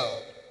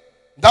veil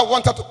that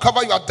wanted to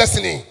cover your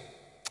destiny,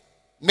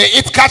 may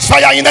it catch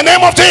fire in the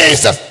name of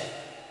Jesus.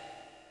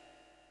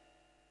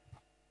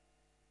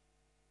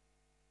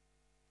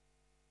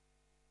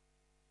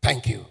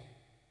 Thank you.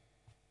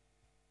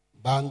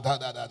 And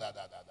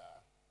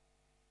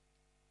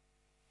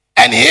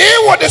he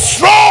will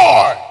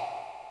destroy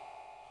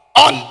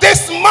on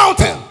this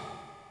mountain,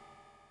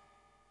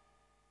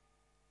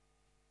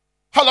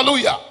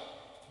 hallelujah,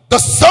 the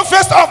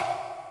surface of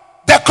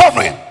the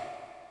covering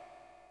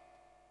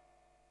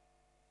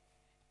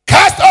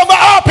cast over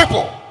our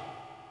people,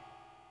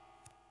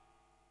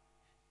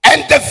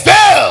 and the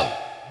veil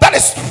that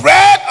is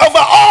spread over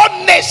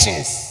all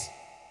nations.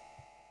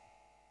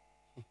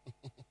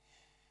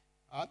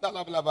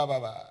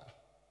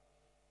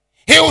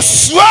 He will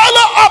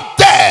swallow up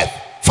death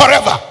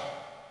forever.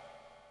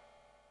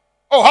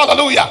 Oh,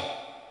 hallelujah.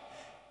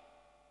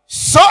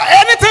 So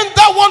anything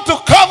that want to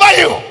cover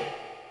you,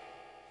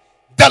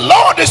 the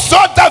Lord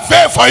destroy that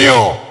veil for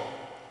you.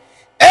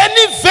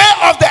 Any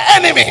veil of the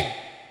enemy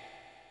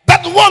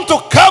that want to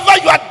cover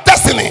your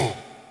destiny,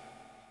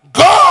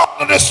 God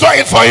will destroy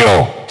it for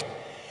you.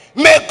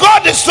 May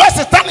God destroy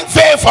satanic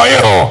veil for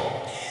you.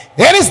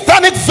 Any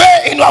satanic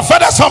veil in your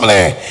father's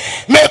family,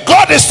 may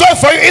God destroy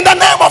for you in the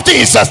name of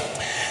Jesus.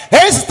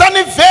 Any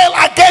satanic veil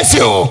against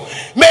you,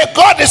 may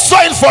God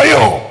destroy it for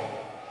you.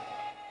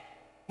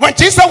 When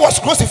Jesus was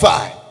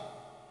crucified,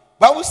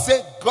 Bible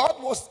said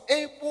God was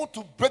able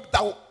to break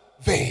that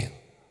veil.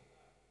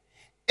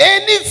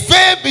 Any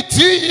veil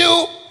between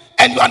you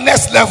and your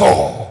next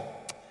level,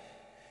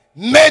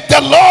 may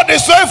the Lord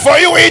destroy for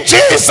you in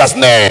Jesus'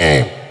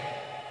 name.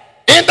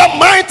 In the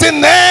mighty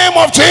name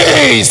of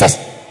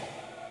Jesus.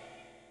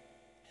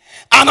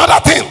 Another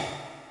thing,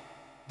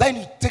 then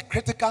you take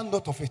critical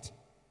note of it.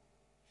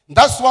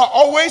 That's why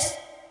always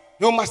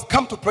you must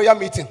come to prayer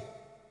meeting.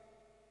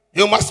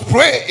 You must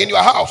pray in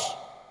your house,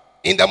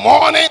 in the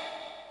morning,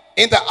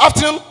 in the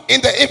afternoon, in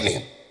the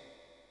evening.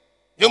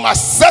 You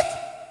must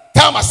set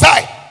time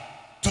aside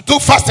to do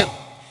fasting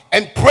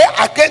and pray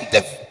against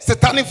the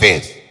satanic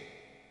veils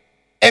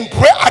and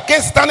pray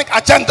against satanic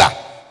agenda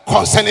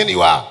concerning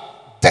your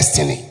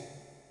destiny.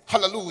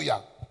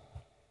 Hallelujah.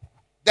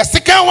 The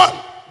second one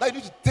that you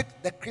need to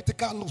take the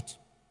critical note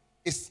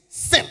is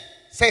sin.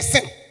 Say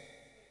sin.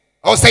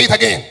 Or say it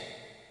again.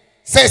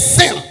 Say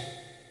sin.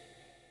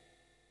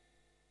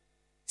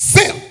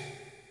 Sin.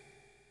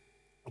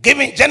 Give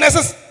me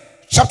Genesis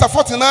chapter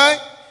 49,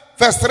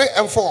 verse 3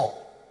 and 4.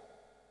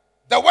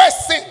 The word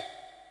sin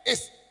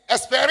is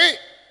esperi,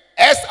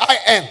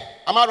 S-I-N.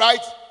 Am I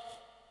right?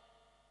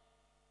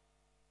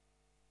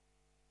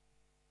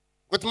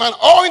 With my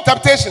own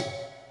interpretation,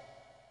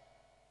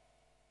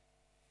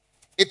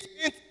 it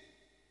means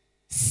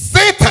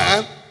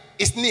Satan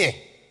is near.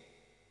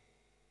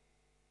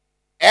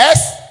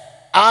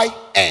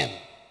 S-I-N.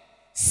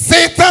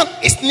 Satan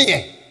is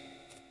near.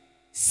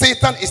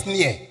 Satan is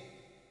near.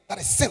 That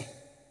is sin.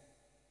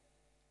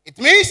 It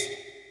means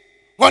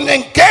when you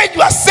engage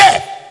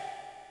yourself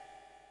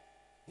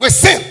with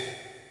sin,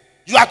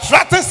 you are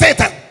attracting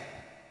Satan.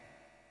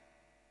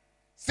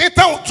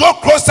 Satan will draw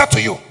closer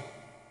to you.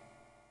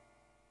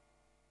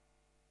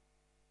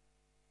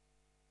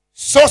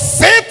 So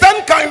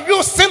Satan can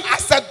use sin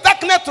as a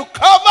darkness to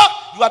cover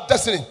your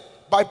destiny.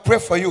 But I pray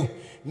for you.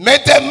 May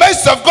the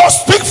mercy of God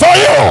speak for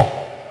you.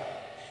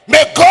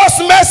 May God's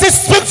mercy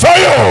speak for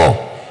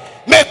you.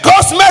 May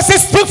God's mercy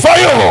speak for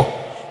you.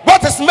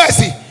 What is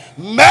mercy?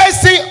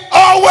 Mercy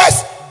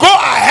always go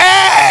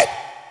ahead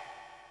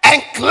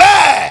and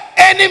clear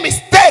any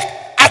mistake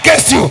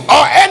against you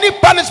or any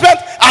punishment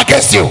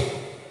against you.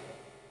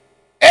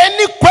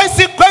 Any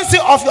consequence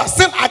of your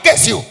sin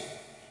against you,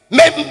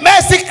 may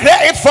mercy clear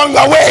it from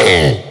your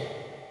way.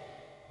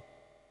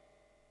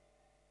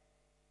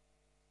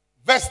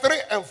 Verse 3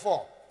 and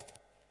 4.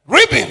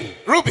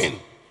 Reuben,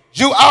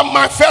 you are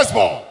my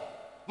firstborn,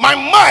 my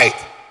might,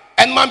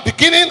 and the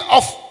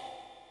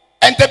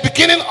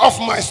beginning of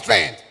my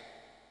strength,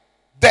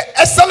 the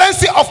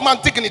excellency of my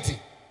dignity,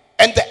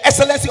 and the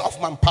excellency of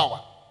my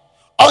power.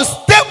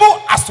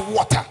 Unstable as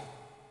water,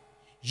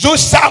 you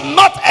shall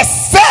not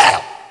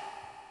excel.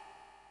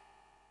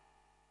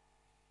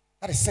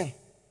 That is sin.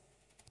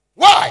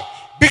 Why?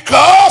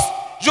 Because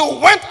you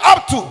went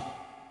up to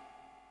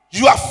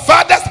your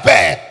father's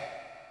bed.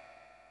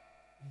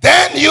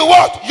 Then you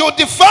what? You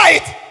defy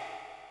it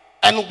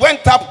and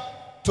went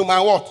up to my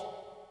what?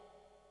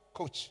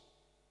 Coach.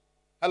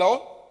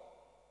 Hello?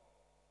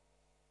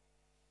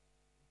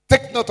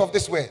 Take note of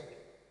this word.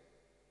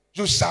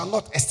 You shall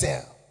not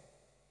excel.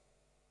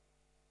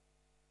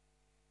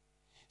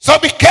 So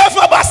be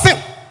careful about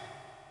sin.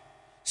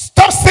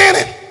 Stop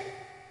sinning.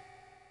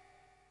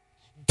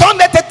 Don't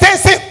entertain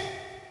sin.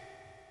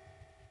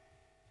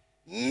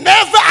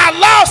 Never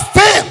allow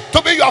sin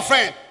to be your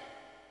friend.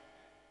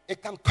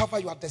 It can cover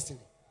your destiny.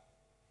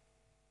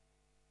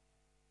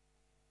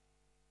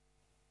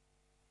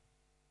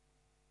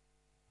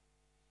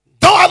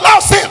 Don't allow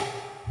sin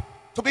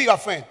to be your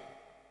friend.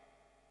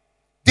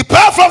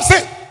 Depart from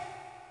sin.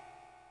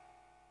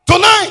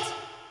 Tonight,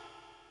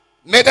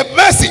 may the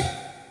mercy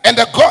and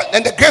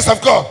the grace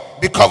of God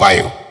be cover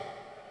you.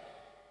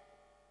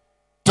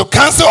 To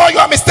cancel all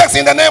your mistakes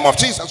in the name of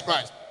Jesus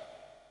Christ.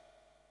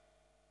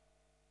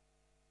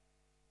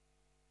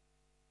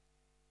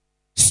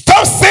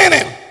 Stop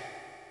sinning,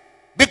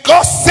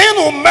 because sin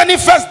will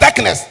manifest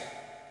darkness,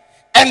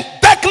 and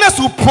darkness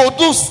will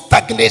produce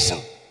stagnation.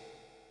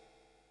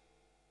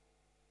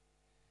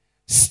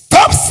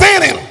 Stop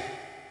sinning,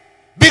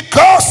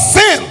 because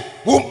sin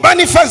will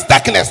manifest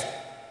darkness,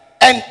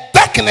 and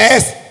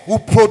darkness will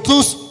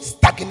produce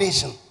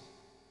stagnation.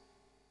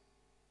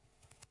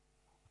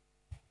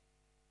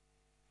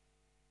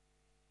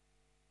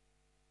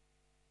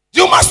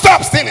 You must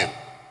stop sinning,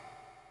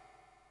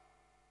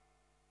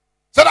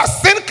 so that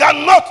sin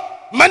cannot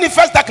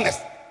manifest darkness,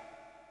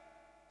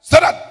 so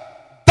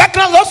that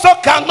darkness also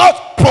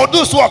cannot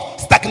produce what?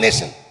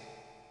 Stagnation.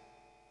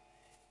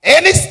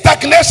 Any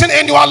stagnation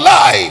in your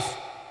life,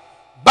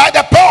 by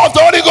the power of the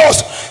Holy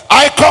Ghost,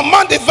 I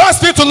command the divine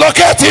spirit to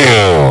locate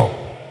you.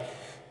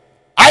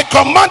 I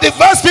command the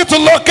divine spirit to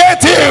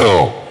locate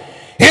you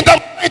in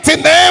the mighty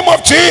name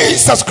of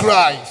Jesus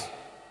Christ.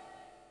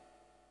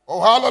 Oh,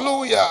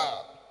 hallelujah.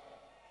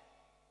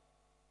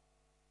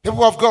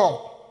 People of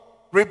God,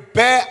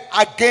 rebel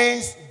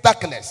against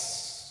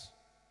darkness.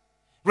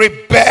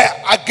 Rebel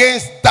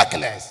against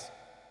darkness.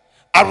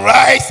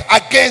 Arise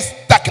against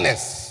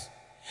darkness.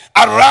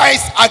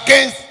 Arise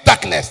against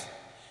darkness.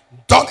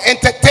 Don't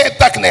entertain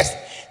darkness.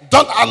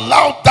 Don't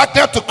allow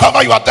darkness to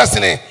cover your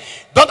destiny.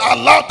 Don't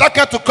allow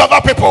darkness to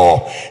cover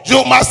people.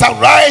 You must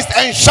arise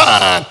and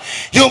shine.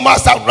 You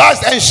must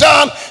arise and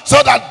shine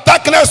so that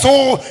darkness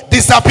will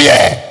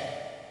disappear.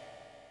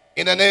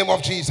 In the name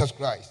of Jesus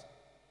Christ.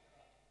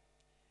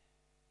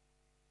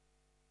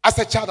 As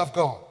a child of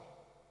God,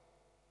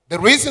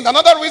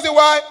 another reason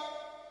why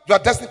your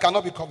destiny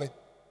cannot be covered,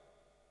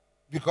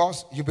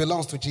 because you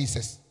belong to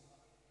Jesus.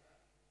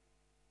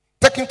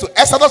 Take him to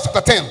Exodus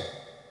chapter 10,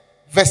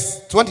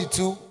 verse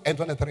 22 and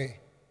 23.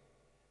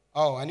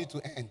 Oh, I need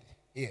to end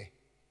here.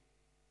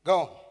 Go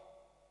on.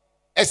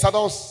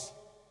 Exodus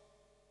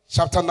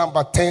chapter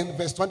number 10,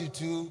 verse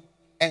 22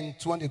 and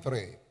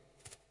 23.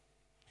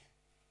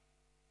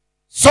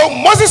 So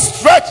Moses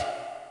stretched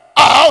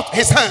out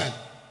his hand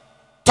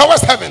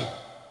towards heaven,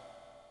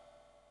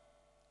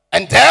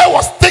 and there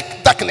was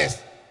thick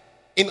darkness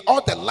in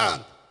all the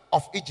land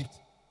of Egypt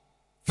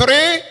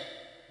 3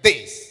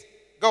 days.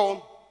 Go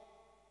on.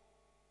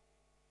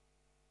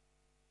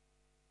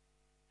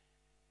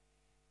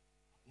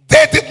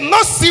 They did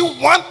not see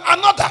one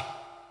another.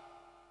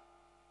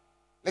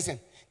 Listen,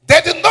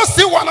 they did not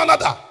see one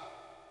another,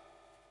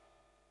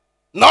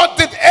 nor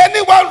did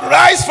anyone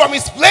rise from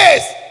his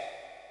place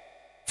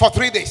for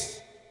 3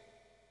 days.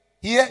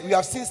 Here we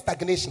have seen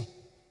stagnation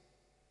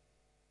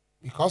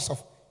because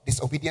of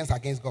disobedience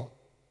against God.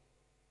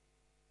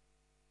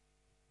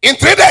 In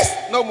 3 days,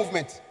 no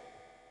movement.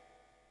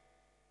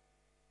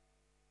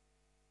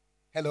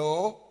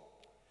 Hello?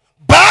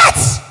 But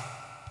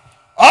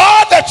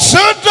all the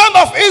children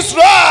of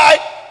Israel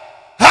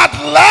had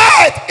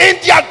light in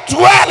their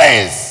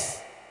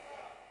dwellings.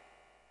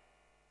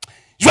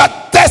 Your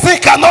destiny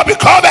cannot be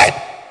covered.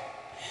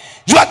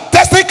 Your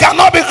destiny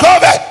cannot be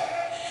covered.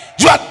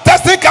 Your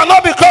destiny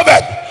cannot be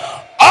covered.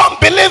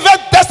 Unbeliever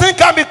destiny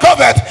can be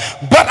covered,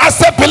 but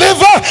as a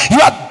believer,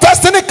 your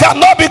destiny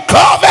cannot be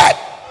covered.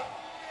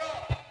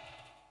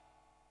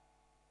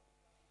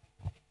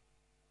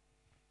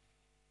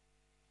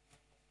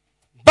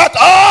 But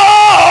all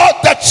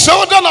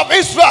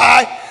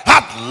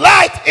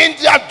light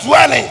in their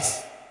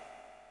dwellings.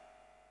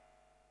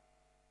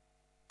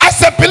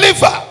 As a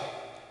believer,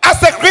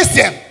 as a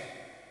Christian,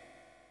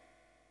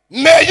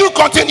 may you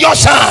continue your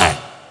shine.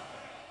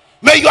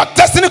 May your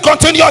destiny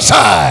continue your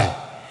shine.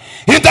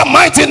 In the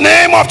mighty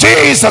name of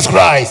Jesus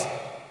Christ.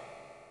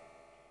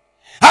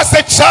 As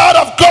a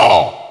child of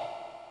God,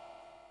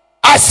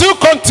 as you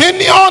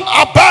continue on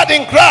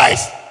abiding in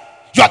Christ,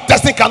 your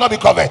destiny cannot be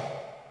covered.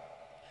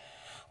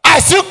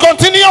 As you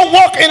continue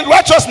walk in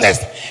righteousness,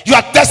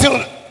 your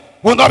destiny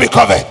will not be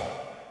covered.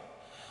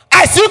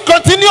 As you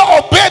continue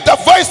obey the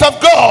voice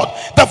of God,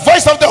 the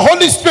voice of the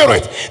Holy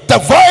Spirit, the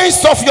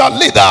voice of your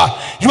leader,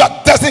 your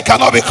destiny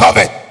cannot be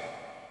covered.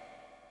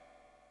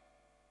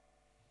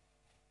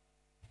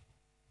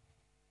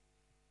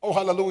 Oh,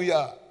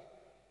 hallelujah.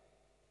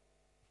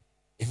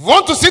 If you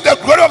want to see the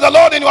glory of the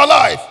Lord in your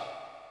life,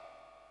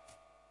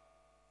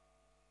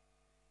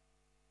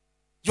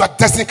 your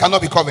destiny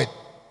cannot be covered.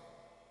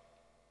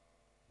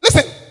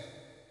 Listen.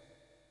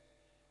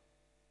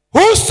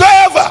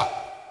 Whosoever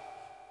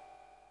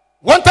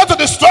wanted to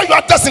destroy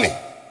your destiny,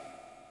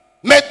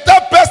 may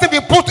that person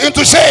be put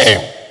into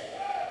shame.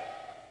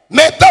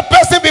 May that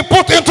person be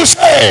put into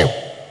shame.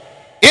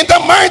 In the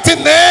mighty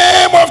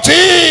name of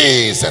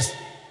Jesus.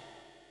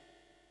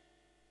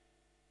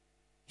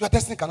 Your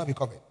destiny cannot be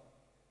covered.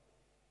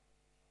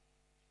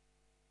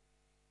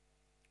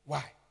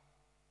 Why?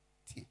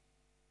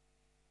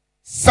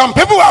 Some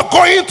people are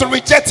going to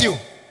reject you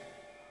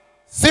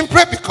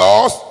simply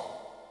because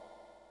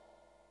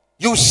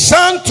you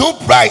shine too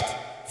bright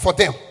for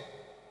them.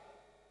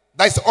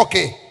 That's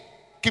okay.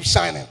 Keep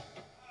shining.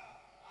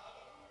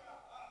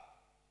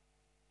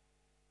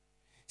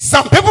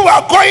 Some people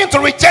are going to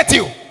reject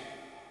you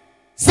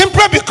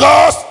simply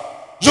because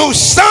you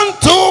shine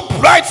too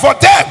bright for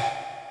them.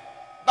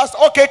 That's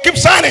okay. Keep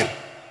shining.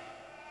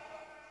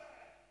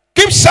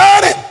 Keep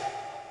shining.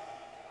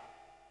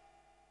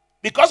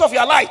 Because of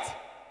your light.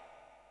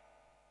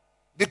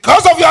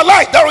 Because of your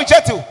light, they'll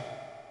reject you.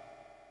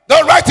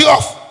 They'll write you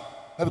off.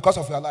 But because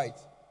of your light.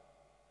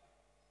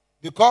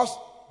 Because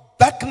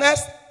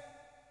darkness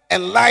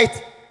and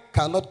light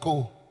cannot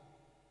go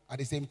at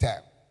the same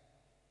time.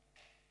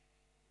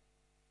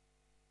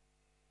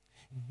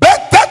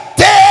 Better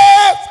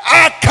days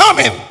are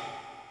coming.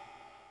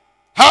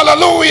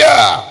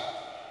 Hallelujah.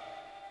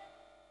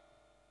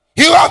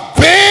 You have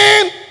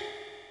been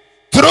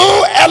through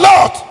a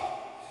lot.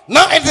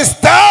 Now it is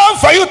time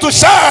for you to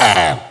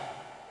shine.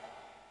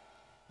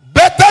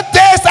 Better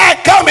days are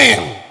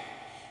coming.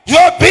 You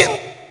have been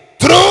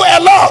through a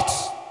lot.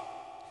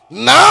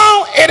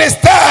 Now it is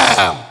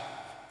time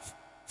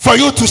for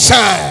you to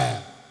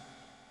shine.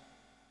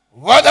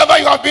 Whatever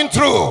you have been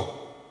through,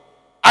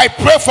 I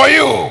pray for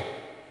you.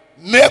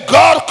 May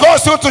God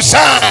cause you to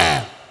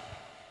shine.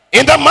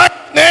 In the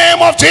mighty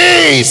name of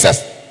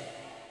Jesus.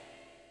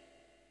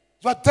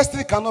 Your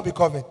destiny cannot be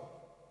covered.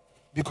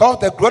 Because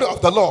the glory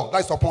of the Lord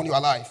that is upon your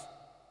life.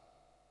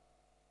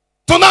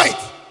 Tonight,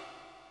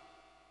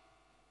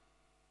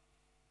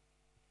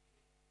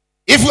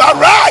 if you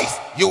arise,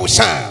 you will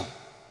shine.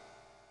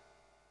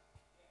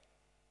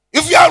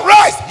 If you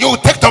arise, you will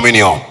take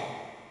dominion.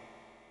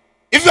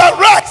 If you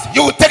arise,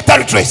 you will take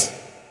territories.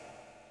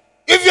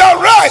 If you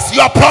arise,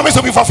 your promise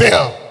will be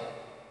fulfilled.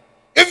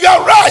 If you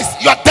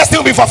arise, your destiny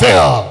will be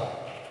fulfilled.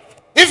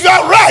 If you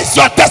arise,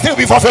 your destiny will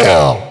be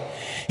fulfilled.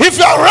 If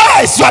you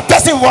arise, your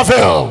destiny will be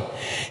fulfilled.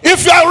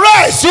 If you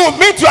arise, you will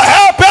meet your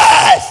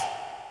helpers.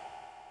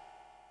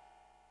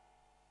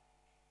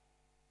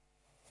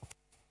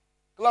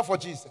 Clap for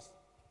Jesus.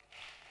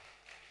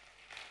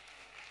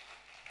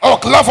 Oh,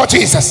 clap for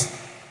Jesus.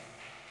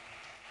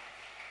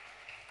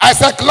 I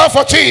said, clap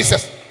for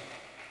Jesus.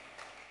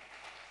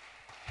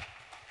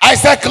 I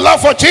said, clap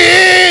for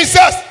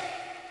Jesus.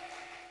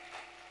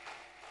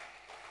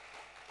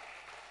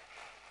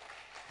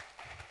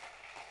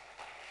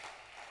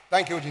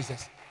 Thank you,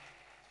 Jesus.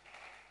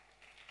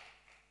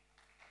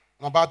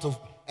 I'm about to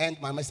end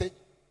my message.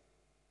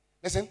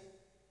 Listen.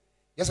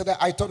 Yesterday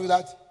I told you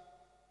that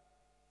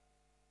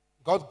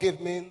God gave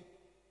me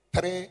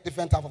 3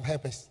 different types of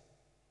helpers.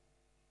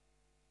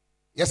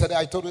 Yesterday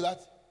I told you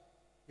that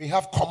we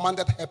have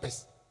commanded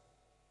helpers.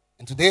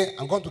 And today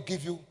I'm going to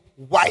give you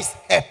wise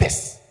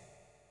helpers.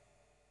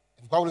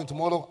 If God willing,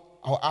 tomorrow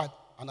I'll add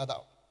another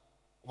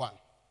one.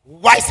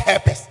 Wise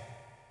helpers.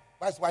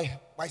 Wise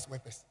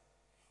helpers.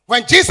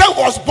 When Jesus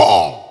was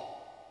born,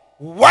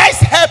 wise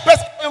helpers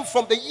came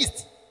from the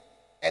east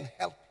and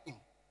helped him.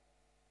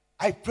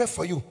 I pray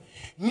for you.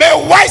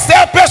 May wise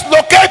helpers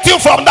locate you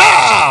from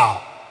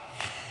now.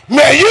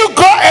 May you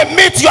go and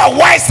meet your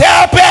wise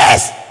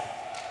helpers.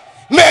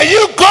 May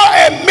you go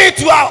and meet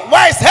your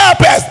wise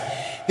helpers.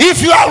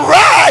 If you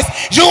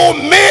arise, you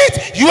will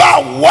meet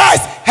your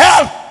wise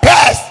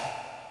helpers.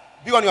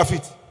 Be on your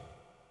feet.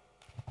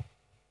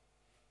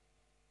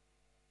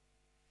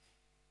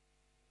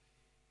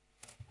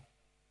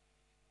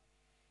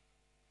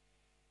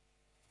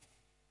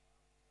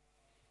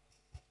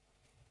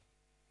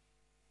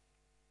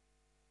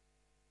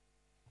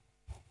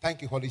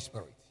 Thank you, Holy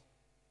Spirit.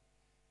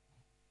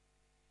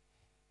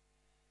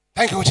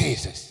 Thank you,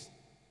 Jesus.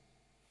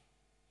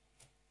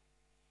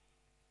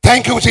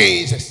 Thank you,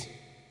 Jesus.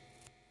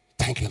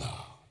 Thank you, Lord.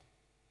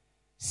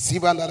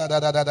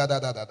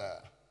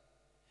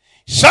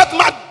 Shut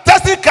my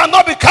destiny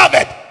cannot be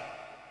covered.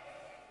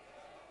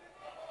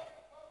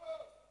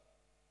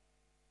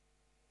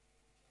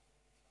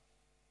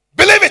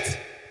 Believe it.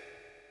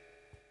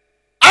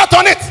 Act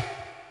on it.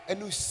 And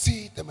you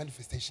see the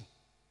manifestation.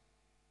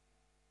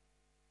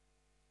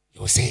 You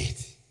will see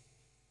it.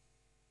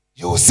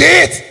 You will see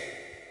it.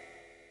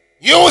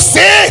 You will see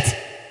it.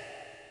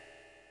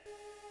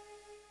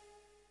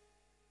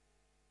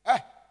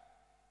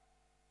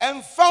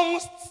 And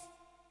found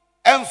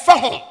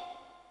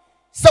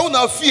so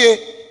now fear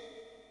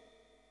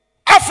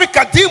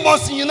Africa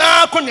demons in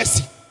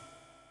Yuna.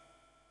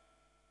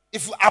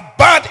 If you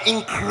abide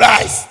in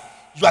Christ,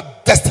 your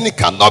destiny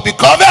cannot be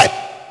covered.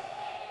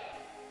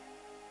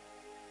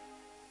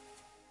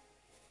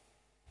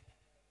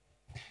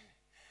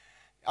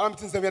 I'm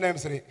saying the name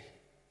sorry.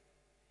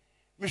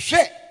 Me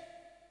share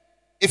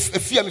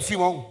if you am free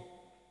one.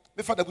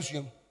 Me father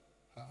bushim.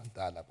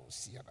 Andala bo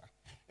siaba.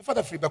 Me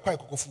father free be kwai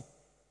kokofu.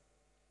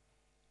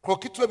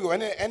 Krokitu bi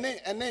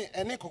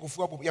ene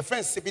kokofu abo. Your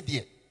friends se be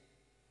there.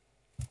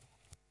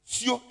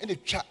 Sio ene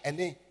twa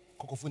ene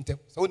kokofu ntem.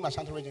 So we ma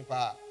Central region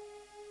pa.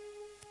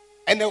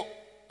 Ene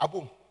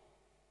abo.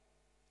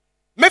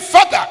 Me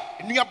father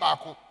nua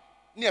baako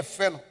ne e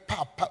fe no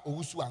papa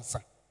owusu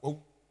ansa. Owu.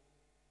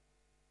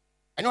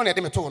 I know they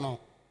told no.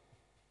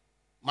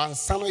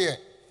 Mansano ye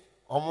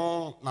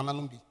omo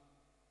nananum bi.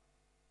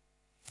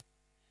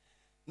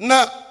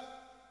 Na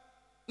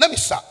me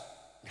sa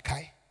me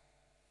kai.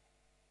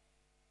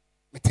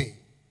 Me te.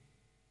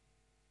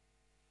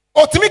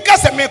 O timi ka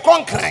se me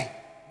kon kran.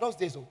 Those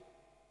days o.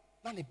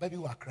 Na ne baby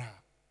wa kra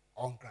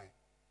on kran.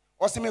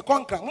 O se me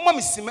kon kran. Mama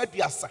me sima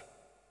duasa.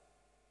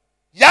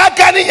 Ya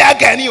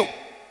gani o.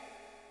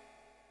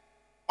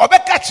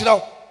 Obeka kire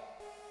o.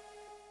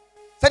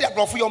 Say dia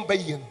brofo yom ba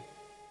yie no.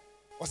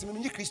 Was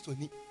me Christo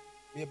ni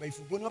me ba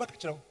ifu bonu abaka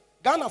kire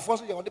Ghana for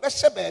so ye de be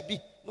hye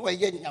baabi no we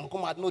ye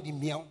nyankoma no di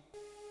miao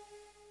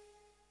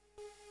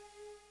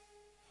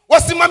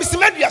was me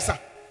simaduasa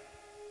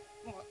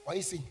why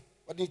you say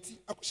what did ti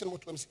akohye no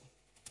to am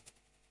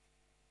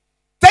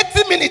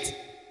 30 minutes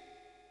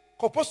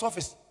ko post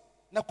office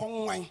na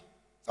konwan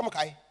some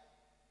kai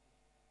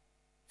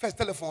first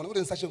telephone we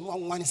didn't say no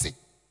wan say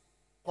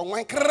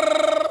konwan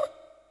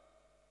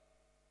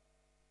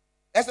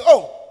I said,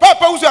 oh,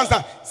 Papa, who's your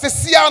answer?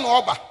 Sesia no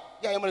oba.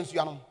 Yeah, I'm going to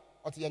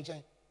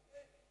you.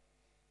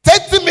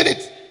 30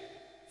 minutes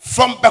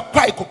from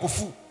Bekwai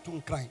Kokofu to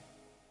Nkran.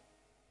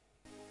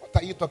 What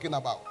are you talking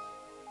about?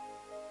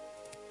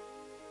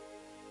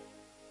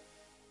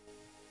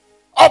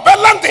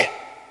 Obelande,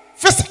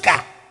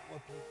 physical.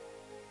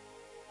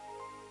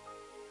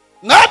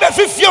 Now the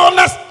 50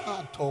 honest.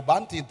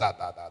 Tobanti da.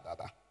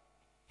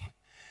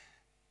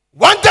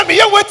 One time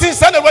you waiting,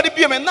 son, already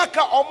be a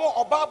menaka omo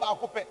obaba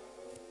akope.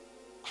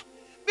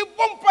 The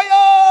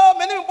bumpire,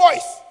 many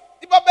boys.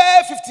 The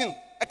baby 15.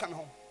 I come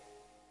home.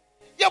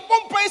 Your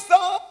bumpire, sir.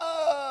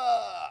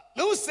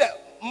 No, sir.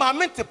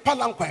 Mammente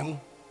palanquin.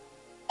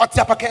 Or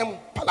tiapakem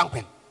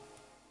palanquin.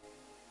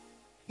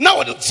 Now,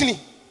 what do chini?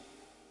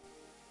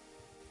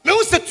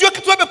 No, sir. You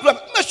can't have a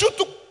problem. No, shoot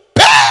to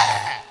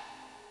pay.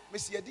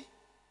 Miss Yedi.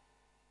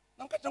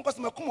 Nanka cost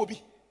Makumobi.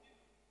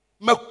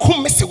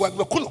 Makum, Missy, what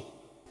Makuno.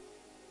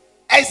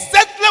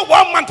 Exactly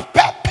 1 month.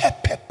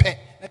 Pay.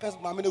 Because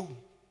Mamma.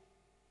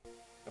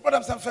 But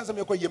I'm some friends of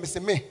me, you say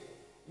me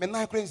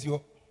not crazy.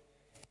 Any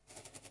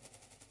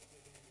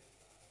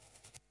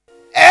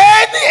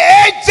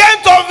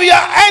agent of your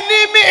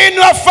enemy in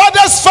your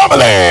father's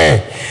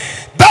family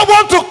that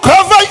want to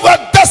cover your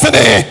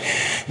destiny,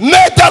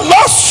 may the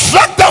Lord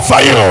strike them for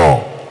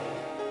you.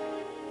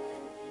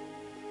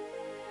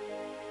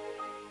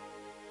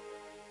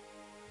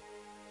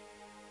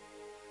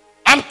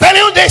 I'm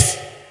telling you this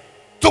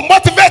to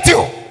motivate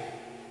you.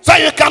 So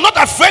you cannot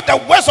afraid the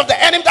words of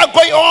the enemy that are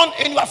going on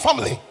in your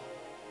family.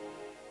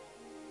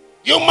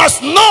 You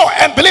must know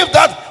and believe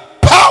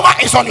that power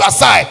is on your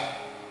side.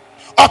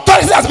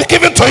 Authority has been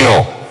given to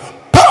you.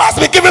 Power has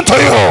been given to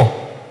you.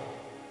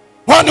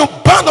 When you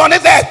ban on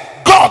it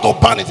there, God will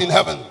ban it in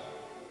heaven.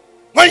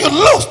 When you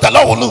lose, the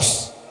Lord will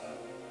lose.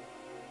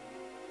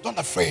 Don't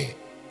afraid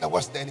the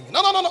words of the enemy.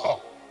 No. Don't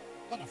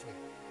afraid.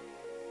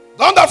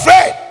 Don't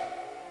afraid.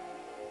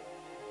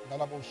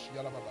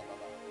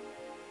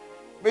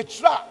 Me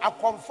try I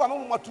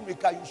confirm what to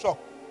make you shock.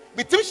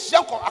 Me tell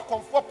you I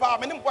confirm power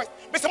many boys.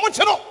 Me say mon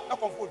cheno na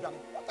confirm.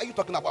 What are you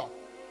talking about?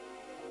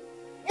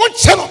 Mon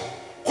cheno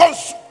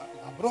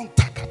confirm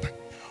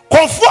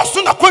confirm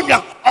so na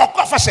kwanya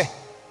okofa se.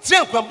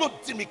 Tien kwamdo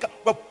timika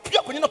ba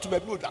pia kwanya to me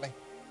bi odwane.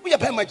 We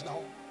be imagine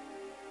now.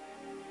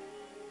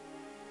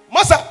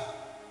 Masa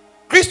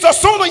Christo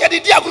so no ye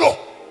di aglo.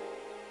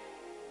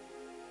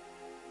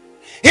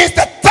 It's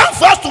the time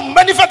for us to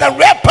manifest the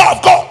real power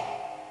of God.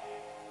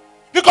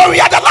 Because we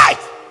are the light.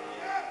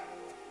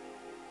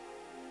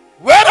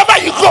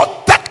 Wherever you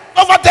go, that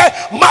over there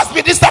must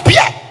be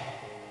disappear.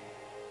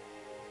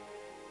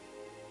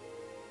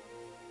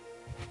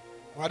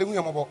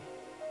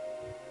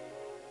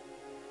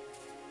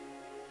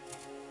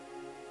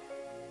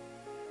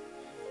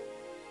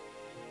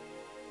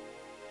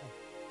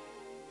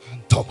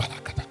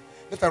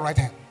 Lift your right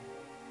hand.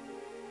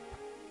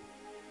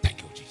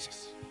 Thank you,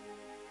 Jesus.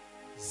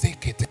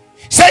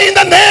 Say in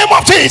the name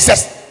of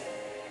Jesus.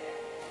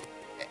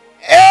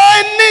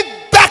 Any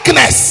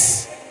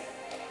darkness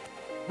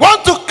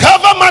want to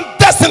cover my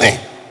destiny,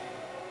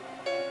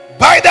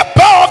 by the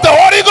power of the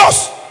Holy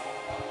Ghost,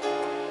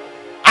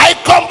 I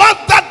command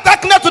that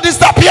darkness to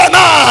disappear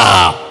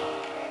now.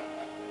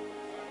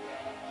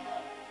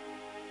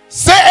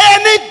 Say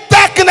any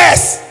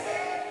darkness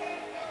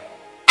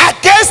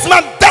against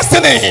my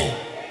destiny,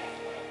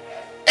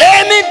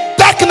 any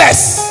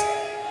darkness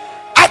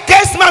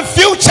against my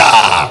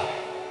future,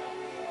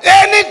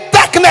 any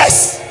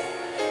darkness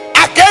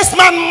against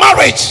my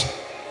marriage,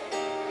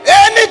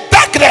 any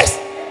darkness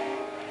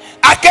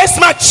against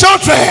my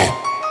children,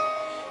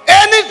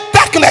 any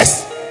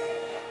darkness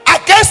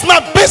against my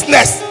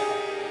business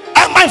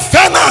and my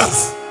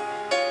finance,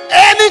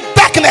 any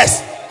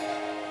darkness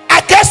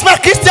against my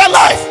Christian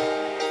life,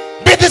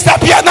 be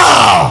disappear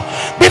now.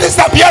 Be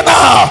disappear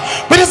now.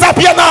 Be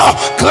disappear now.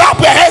 Clap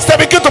your hands and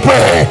begin to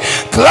pray.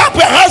 Clap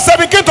your hands and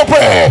begin to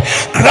pray.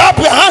 Clap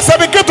your hands and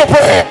begin to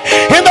pray.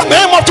 In the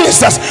name of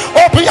Jesus,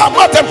 open your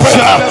mouth and pray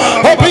now.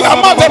 Open your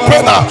mouth and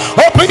pray now.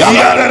 Open your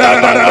mouth.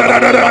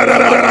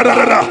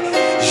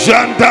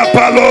 Janda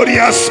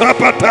Paloria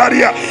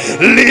Sapataria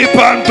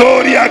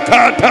Lipandoria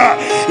Kata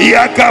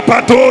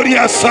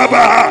Yakapatoria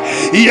Sabaha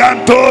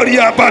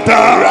Yantoria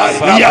Bata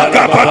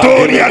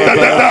Yakapatoria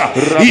Dada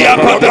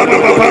Yapatana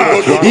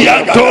Baba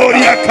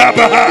Yantoria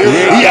Kabaha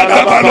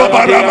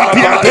Yakabaloba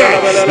Ramatiate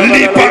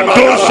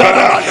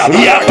Lipandosara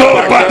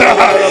Yato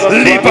Bataha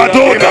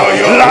Lipadona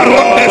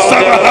Laronde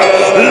Sabaha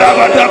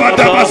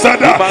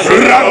Labadabadabasada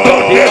Rando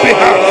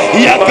Debeha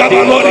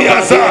Yakabaloria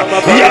Sa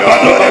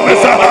Yabadore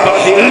Mesaha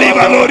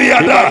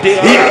Libaloriada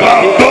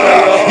Yabandora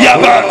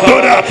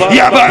Yabandora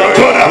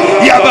Yabandora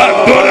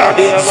Yabandora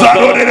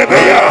Zadore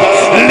Rebeya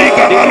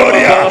Liga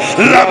Valoria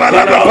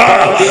Labalabapa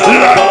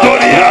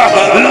Landoria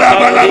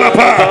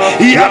Labalabapa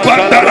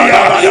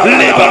Yabandaria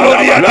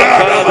Libaloriada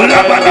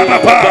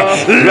Labalabapa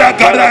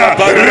Lagada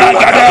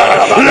Lagada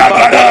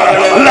Lagada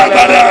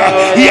Lagada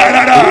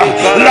Yarada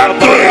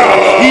Landoria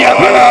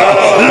Yabala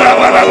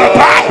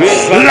Labalabapa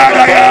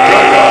Ladaya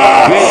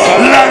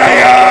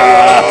Ladaya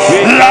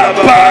La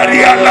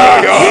Pariala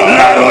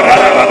La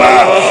Rodaba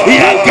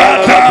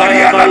Yakata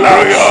Riala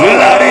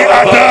Lari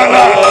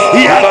Adala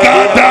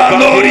Yakata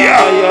Gloria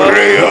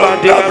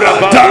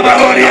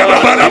Tabaloria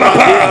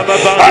Babalabapa.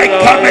 I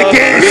come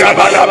against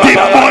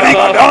demonic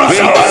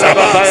onslaughts,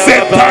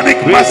 satanic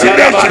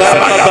machinations,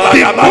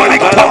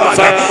 demonic thoughts,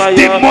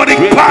 demonic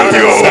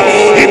patterns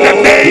in the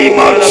name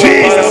of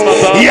Jesus.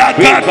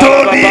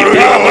 Yakatoni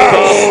Baba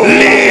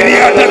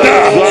Liria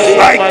Dada.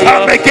 I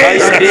come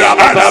against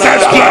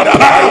ancestral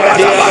powers,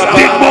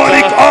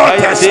 demonic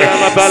altars,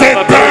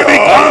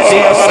 satanic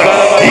onslaughts.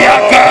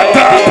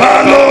 Yakata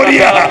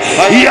Paloria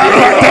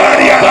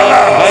Yakataria.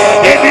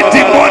 Any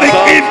demonic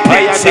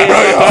imprint, pray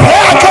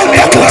against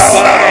darkness.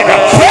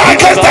 Pray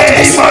against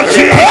darkness.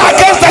 Pray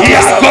against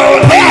darkness.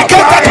 Pray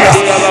against darkness.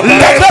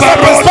 Darkness of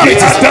prosperity.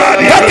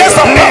 Darkness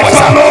of powers.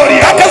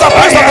 Darkness of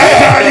powers of the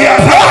air.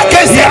 Pray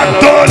against them.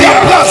 Their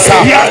plans,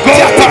 their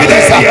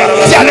activities,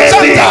 their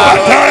agenda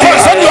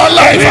concerning your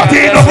life.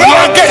 Pray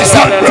against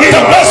the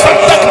ways of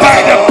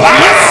darkness.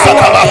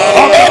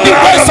 Any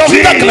ways of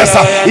darkness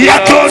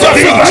against your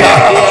future.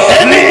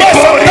 Any ways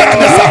of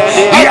darkness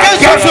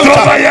against your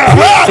future.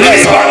 Pray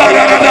against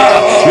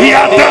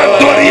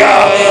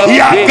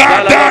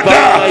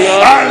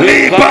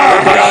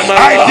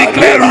I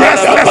declare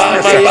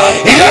restlessness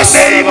in the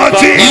name of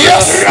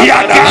Jesus.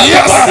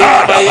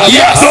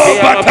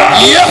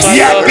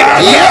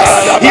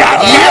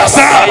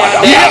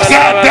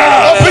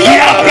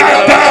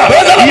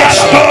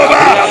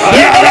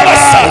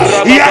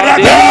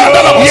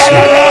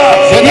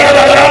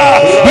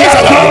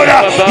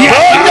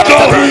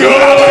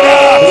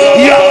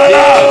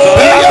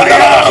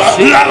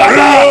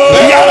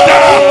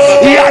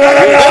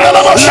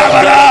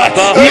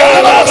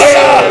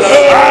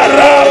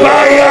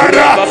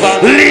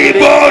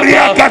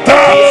 Liboria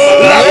Kata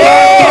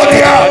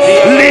Labandoria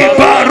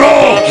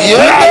Libaro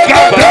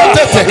Lagada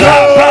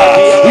Laba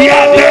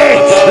Yade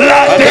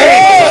Lade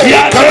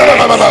Yade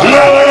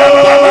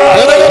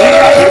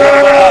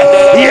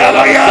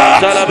Yabaya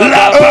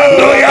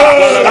Labandoya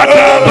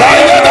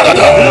Atabaya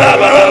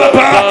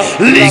Labaraba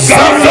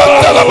Ligando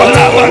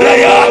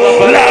Labaraya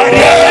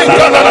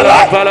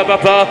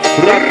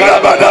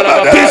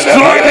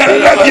destroy the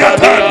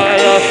Leviathan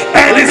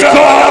and his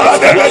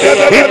cause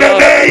in the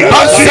name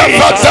of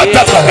Jesus.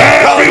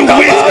 Every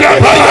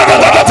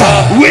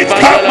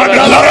witchcraft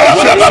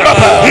manipulation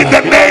in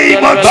the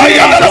name of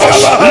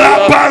Jesus.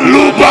 Lapa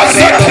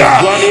Lubariata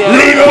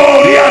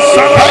Liboria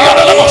Sapa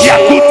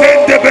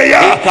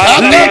Yakutendebeya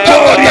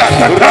Liboria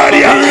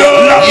Tataria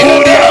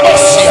Lapuria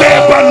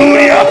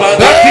Sebaluria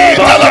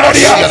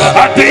Adibataria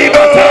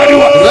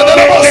Adibataria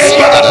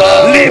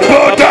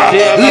Libota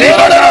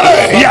Libota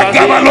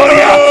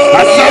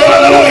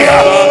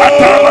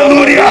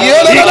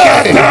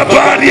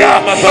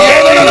barrier,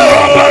 any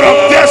robber of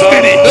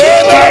destiny,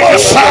 by the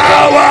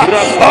power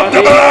of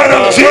the blood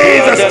of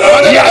Jesus.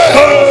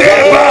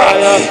 Yakondeba,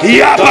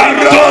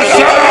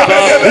 Yabandosha,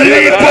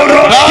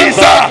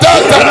 Liporokisa,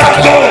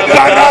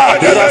 Rakopara,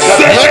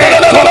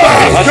 Senekoba,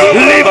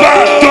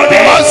 Libantone,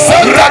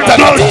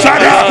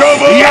 Radoshada,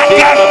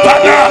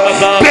 Yakatana,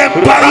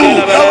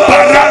 Bemparu,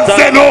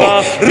 Baranzeno,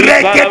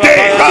 Rekete,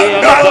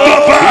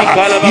 Mandoba,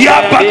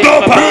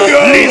 Yabadoba,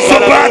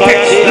 Lisobate,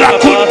 La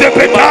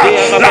Kundepeta,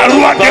 La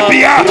Rua de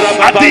Bia,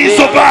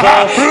 Adisobaha,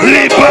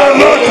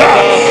 Libalota,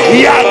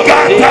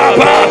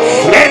 Yakataba,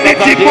 any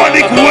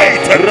demonic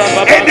weight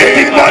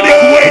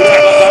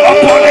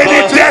upon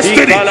any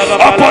destiny,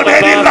 upon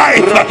any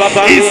life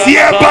is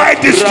hereby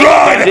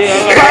destroyed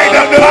by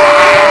the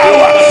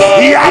power.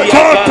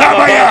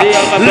 Yakotabaya,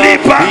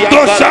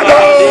 Libandoshada,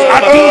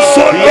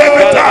 Aduso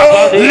Levita,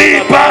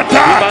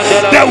 Libata,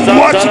 the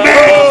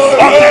watchmen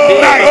of the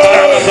night,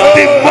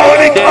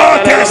 demonic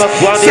altars,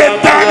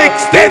 satanic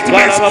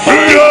statements,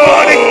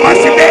 demonic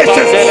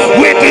machinations,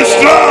 we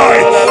destroy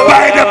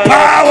by the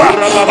power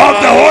of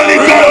the Holy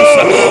Ghost.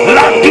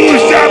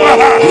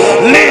 Ladushabaha,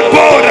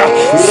 Liboda,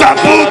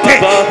 Sabute,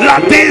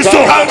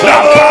 Latiso,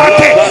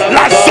 Labate,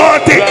 La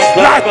Sote,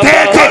 La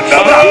Tete,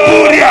 La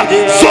Puria,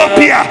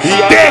 Sopia,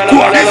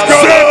 Dekua,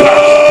 Sepa,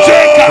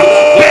 Jeka,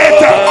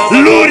 Beta,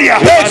 Luria,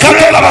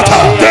 Sepa,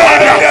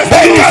 Tera,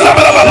 Dusa,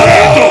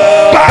 Reto,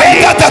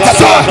 Baia,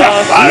 Sota,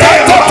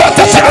 Leta,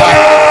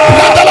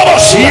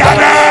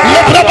 Shiana, Shiana,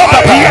 Shiana,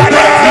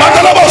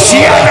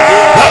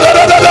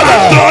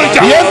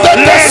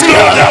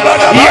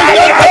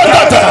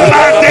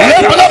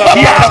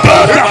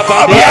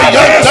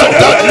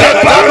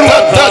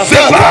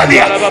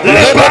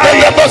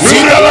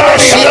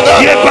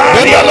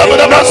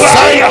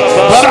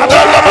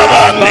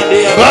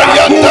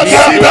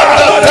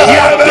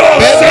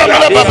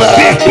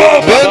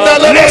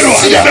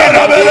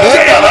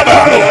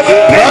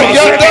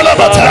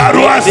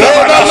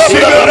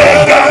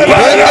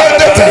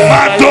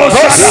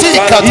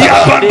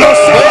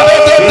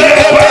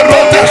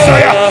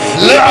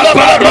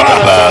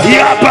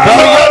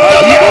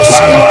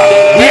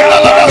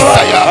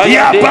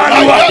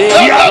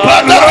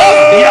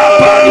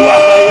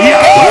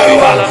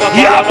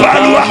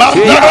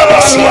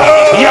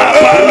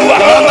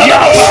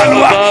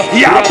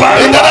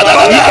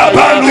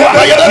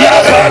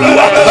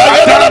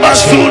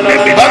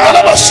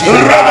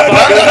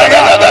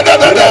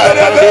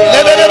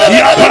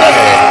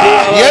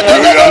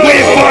 we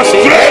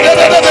frustrate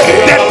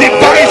the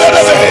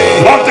devices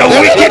of the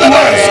wicked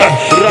ones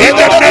in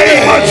the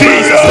name of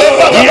Jesus.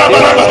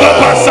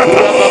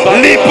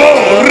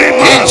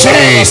 In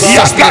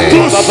Jesus' name.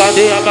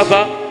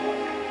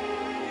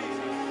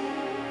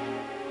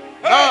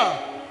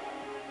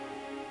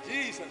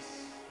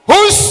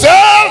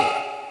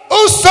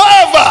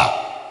 Whosoever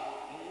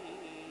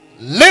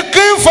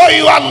looking for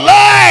your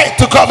light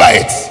to cover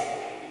it,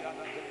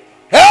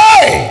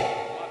 hey,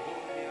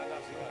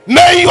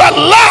 may your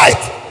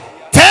light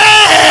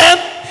turn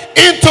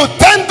into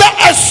tender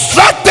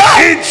extractor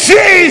in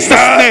Jesus'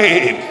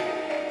 name.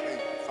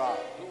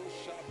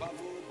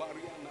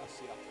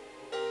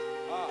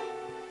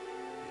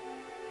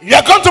 You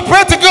are going to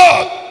pray to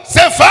God.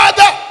 Say,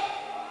 Father,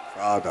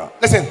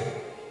 listen,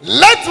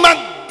 let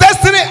my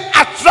destiny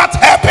attract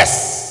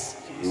helpers.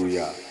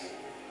 Hallelujah.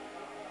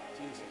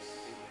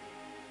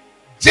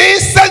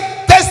 Jesus'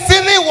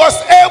 destiny was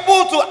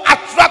able to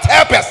attract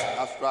helpers.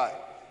 That's right.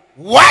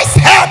 Wise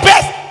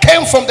helpers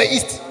came from the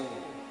east.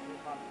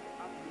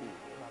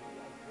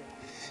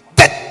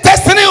 The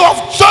destiny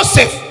of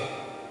Joseph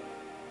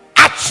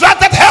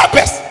attracted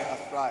helpers.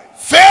 That's right.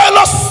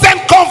 Pharaoh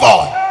sent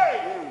convoy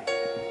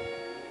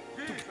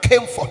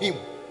came for him.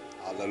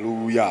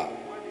 Hallelujah.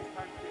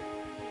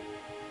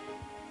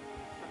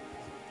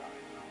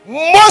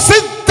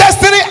 Moses'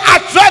 destiny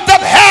attracted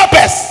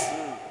helpers.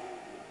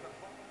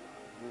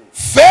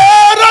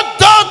 Pharaoh's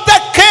daughter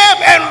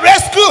came and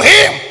rescued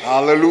him.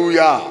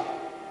 Hallelujah.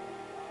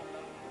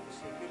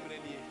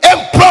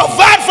 And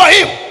provide for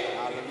him.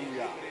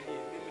 Hallelujah.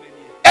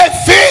 And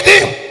feed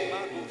him.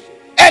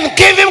 And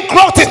give him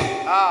clothing.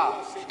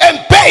 And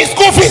pay his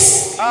school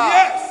fees.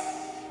 Yes.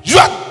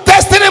 Your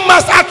destiny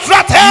must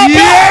attract helpers.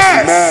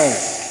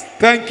 Yes.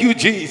 Thank you,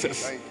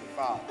 Jesus. Thank you,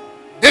 Father.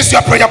 This is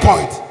your prayer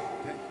point.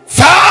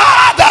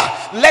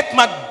 Father, let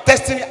my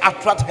destiny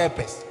attract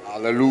helpers.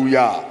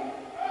 Hallelujah.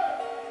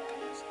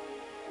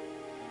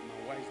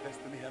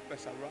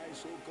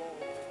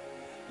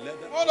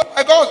 Oh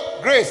my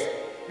God, Grace.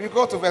 We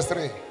go to verse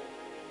 3.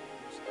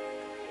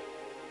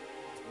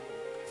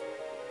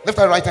 Lift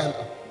our right hand.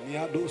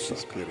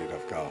 Spirit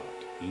of God.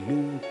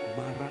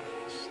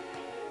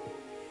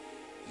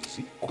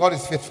 God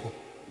is faithful.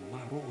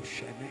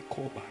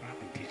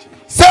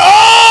 Say,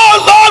 oh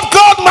Lord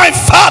God, my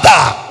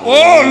Father.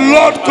 Oh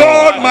Lord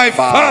God, my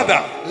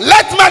Father.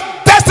 Let my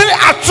destiny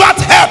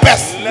attract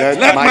helpers.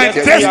 Let my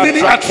destiny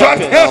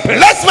attract helpers.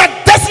 Let my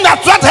destiny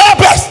attract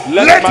helpers.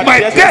 Let my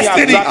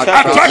destiny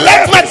attract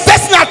Let my helpers.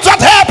 destiny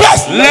attract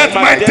helpers. Let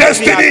my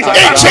destiny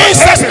In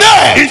Jesus'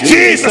 name. in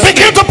Jesus'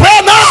 Begin to pray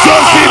now.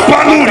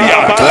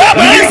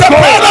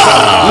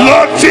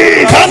 Lord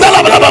Jesus, let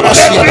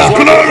this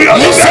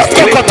glorious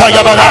destiny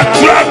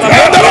attract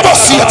helpers.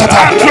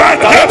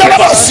 Attract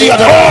helpers.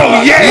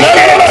 Oh yeah,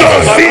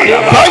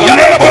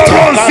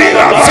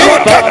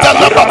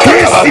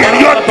 Christian,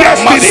 your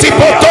destiny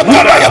will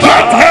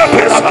attract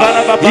helpers.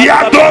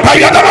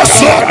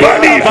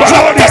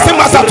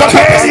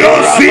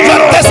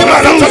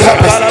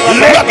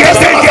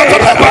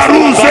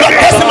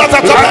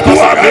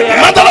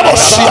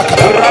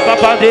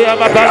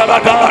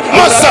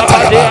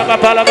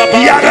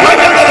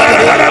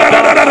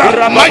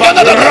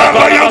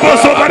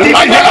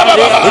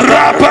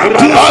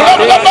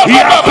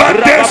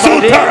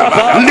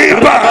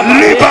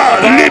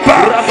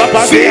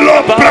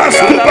 Silo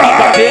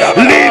Praskuba,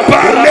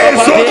 Liba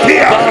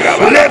Lesotia,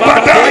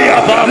 Lebadaya,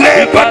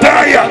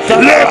 Lebadaya,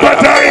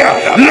 Lebadaya,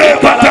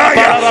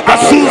 Lebadaya,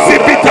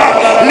 Asusipita,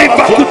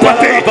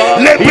 Libakupate,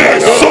 Lebe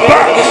Soba,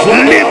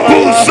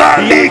 Libusa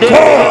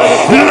Liko,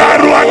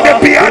 Larua de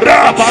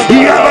Piada,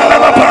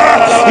 Yabalaba,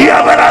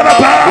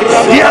 Yabalaba,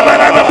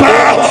 Yabalaba,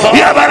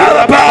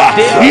 Yabalaba,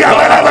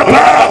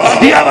 Yabalaba,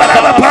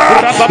 Yabalaba,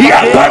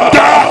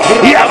 Yabada,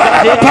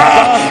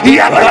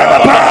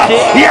 Yabalaba,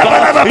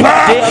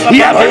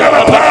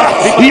 Yabalaba,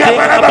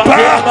 Yabalaba,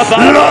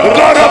 Lord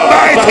God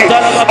Almighty,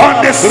 on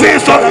the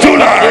 6th of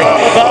July,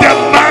 the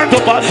month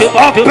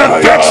of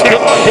perfection,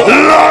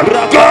 Lord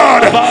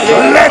God,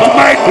 let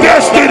my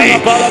destiny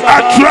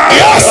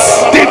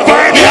attract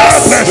divine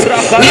helpers.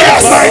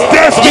 Let my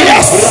destiny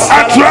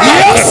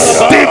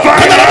attract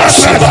divine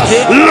helpers.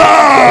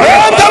 Lord,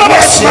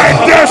 let my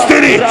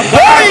destiny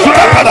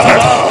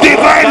attract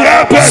divine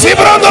helpers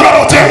from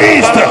the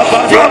east,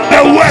 from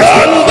the west,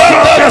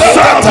 from the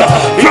south,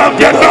 from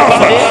the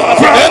north,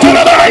 from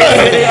tonight.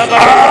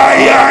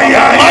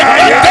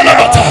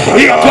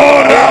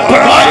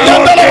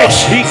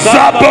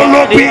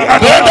 Sabolobi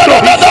Adendo,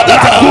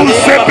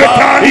 Laguse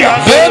Betania,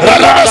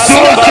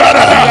 Raso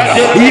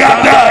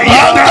Yada,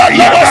 Yada,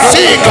 Yada,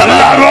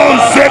 Laron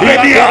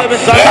Zebedia,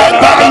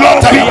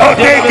 Balobi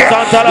Odega,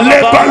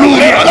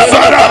 Lebaluria,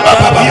 Sara,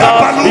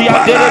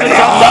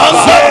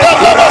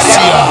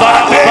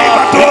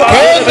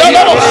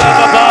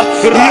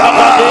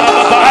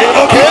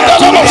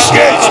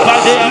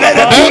 let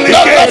it be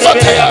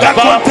that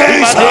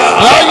contains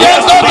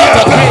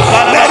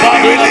let it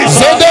be released.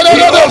 Be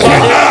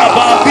open now.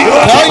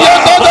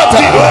 Against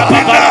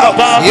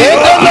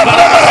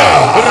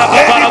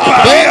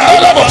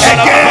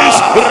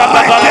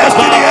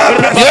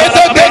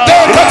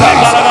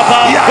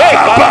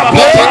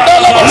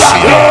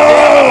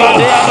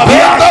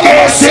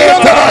my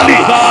destiny.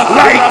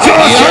 Like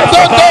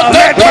Joseph,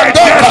 let my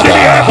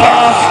destiny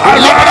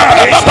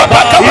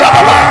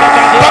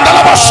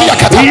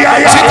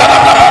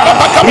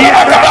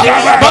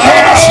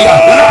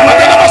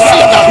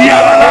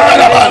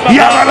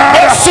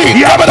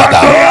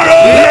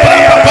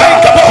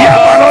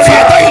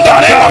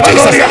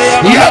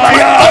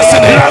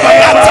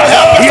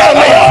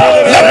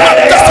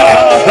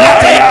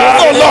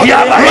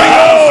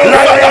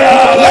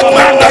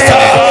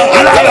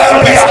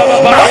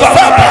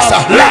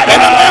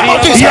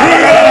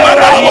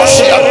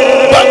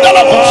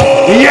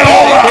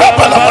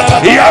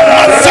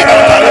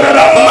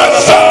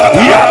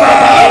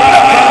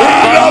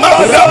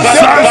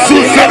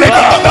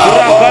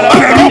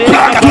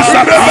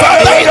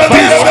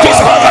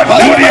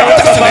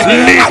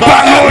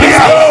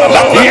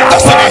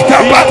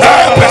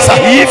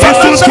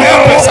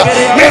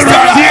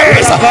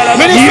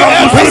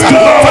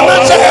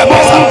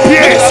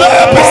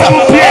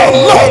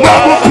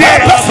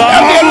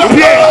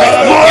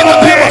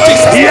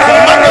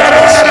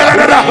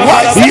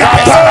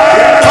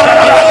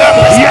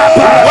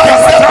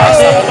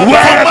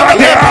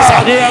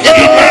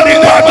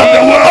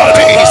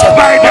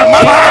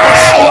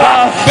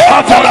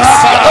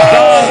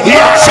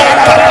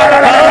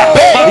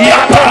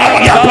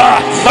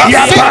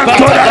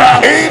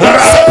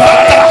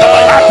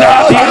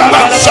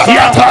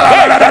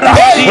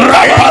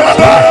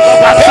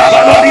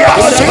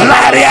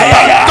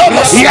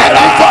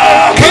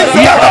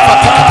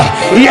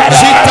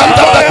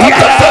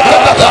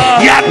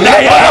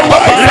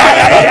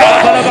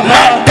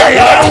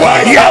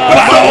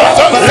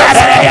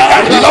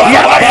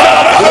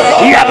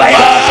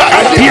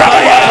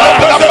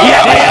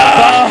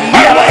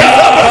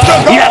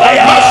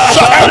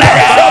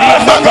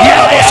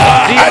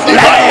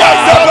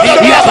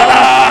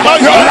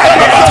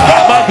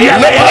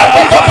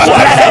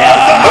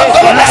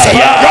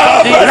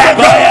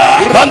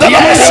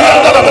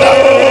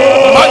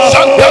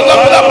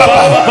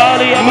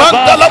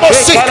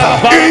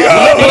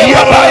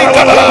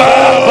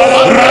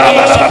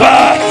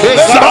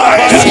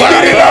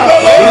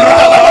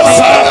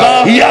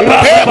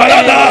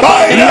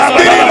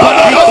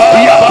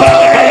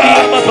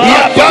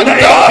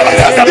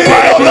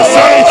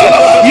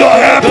Your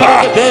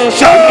helper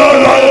shall no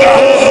longer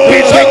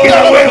be taken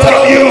away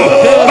from you,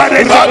 but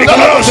it shall be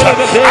closed.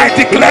 I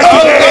declare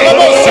today,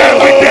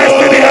 every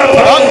destiny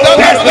helper,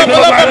 destiny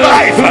for my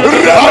life, for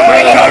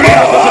my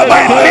career,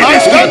 my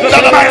ministry,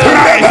 my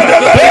life,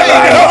 the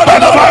life of my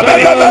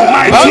family,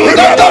 my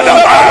children,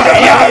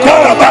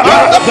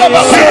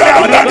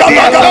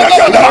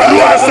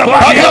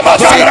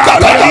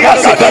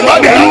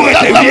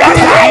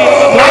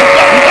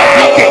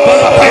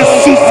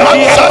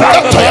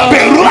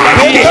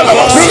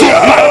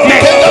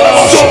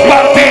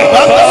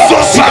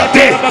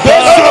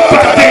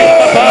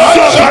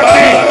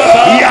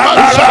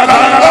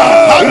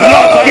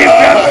 Lord, give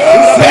them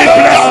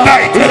sleepless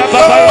night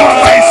for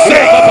my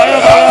sake,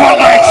 for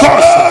my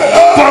cause,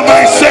 for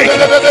my sake.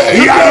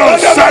 Yado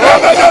Sada,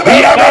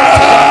 Yada,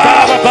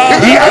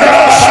 Yada,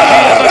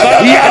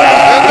 Yada,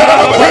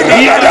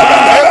 Yada,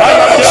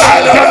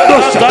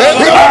 Akadosa,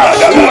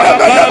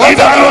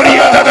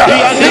 Ivaloria, Yada,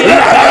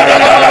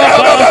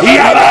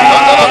 Yada, Yada,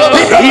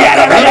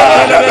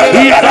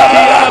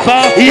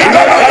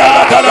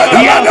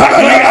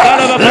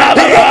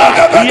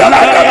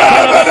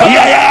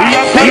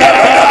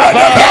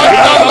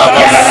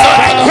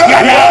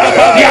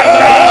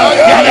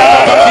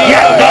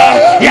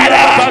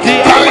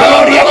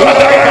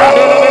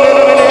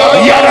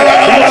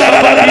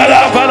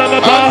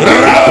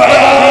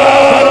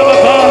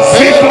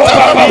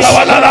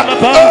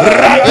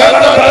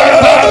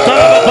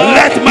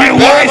 let my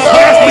wise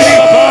destiny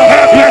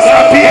helpless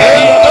appear.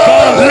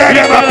 Let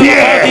them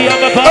appear.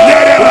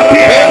 Let them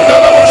appear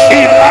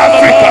in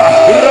Africa,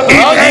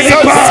 in any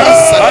part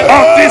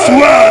of this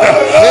world.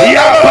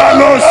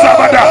 Yapalo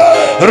Sabada,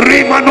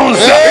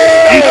 Rimanuza,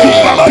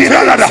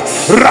 Ikupampirada,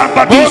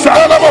 Rambadusa,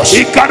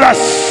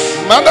 Ikadas,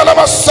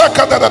 Mandala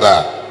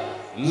Sakada,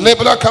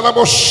 Lebla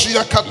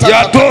Kalaboshia Kata,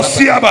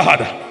 Yadosia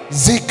Bahada.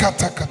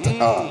 Zikata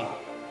Kata.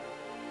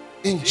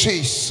 In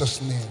Jesus'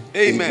 name.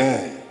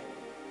 Amen.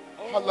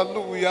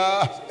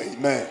 Hallelujah.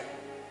 Amen.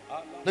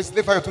 Let's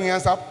lift up your two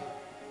hands up.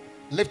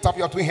 Lift up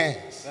your two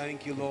hands.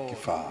 Thank you, Lord.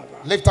 Father.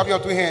 Lift up your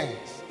two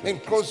hands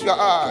and close your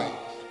eyes.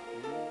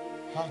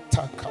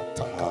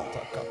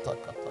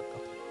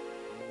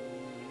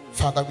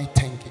 Father, we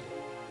thank you.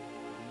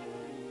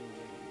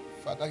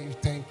 Father, we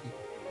thank you.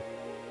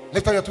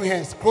 Lift up your two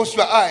hands. Close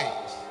your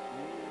eyes.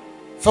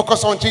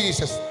 Focus on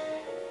Jesus.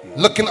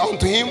 Looking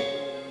unto him.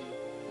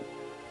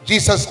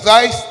 Jesus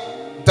Christ,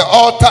 the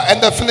author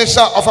and the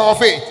finisher of our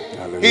faith.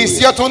 Hallelujah. He is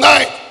here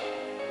tonight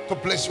to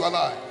bless your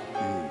life.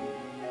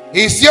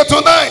 He is here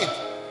tonight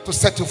to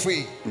set you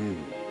free.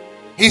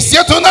 He is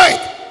here tonight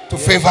to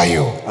favor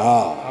you.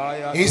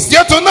 He is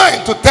here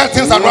tonight to turn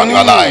things around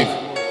your life.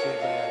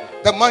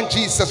 The man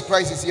Jesus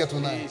Christ is here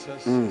tonight.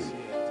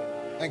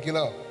 Thank you,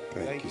 Lord.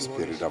 Thank you,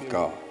 Spirit of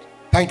God.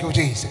 Thank you,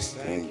 Jesus.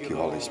 Thank you,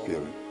 Holy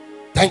Spirit.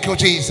 Thank you,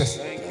 Jesus.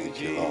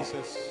 Thank you, Lord.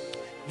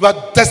 Your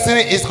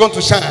destiny is going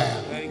to shine.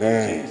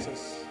 Amen.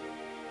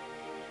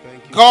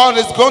 God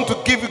is going to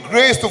give you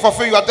grace to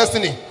fulfill your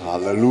destiny.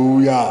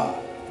 Hallelujah.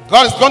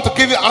 God is going to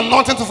give you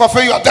anointing to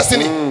fulfill your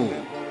destiny.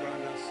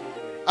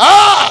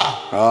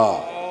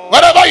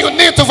 Whatever you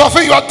need to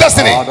fulfill your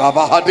destiny,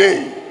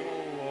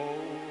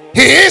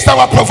 He is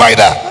our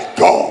provider.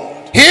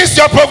 God. He is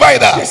your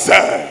provider. Yes,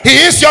 sir.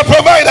 He is your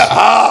provider.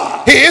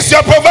 He is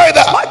your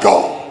provider. My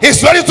God.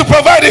 He's ready to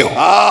provide you.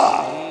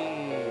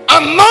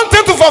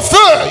 Anointing to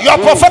fulfill your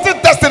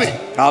prophetic destiny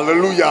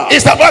Hallelujah.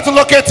 is about to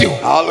locate you.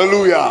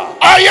 Hallelujah.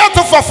 Oil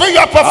to fulfill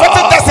your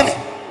prophetic destiny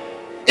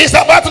is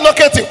about to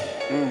locate you.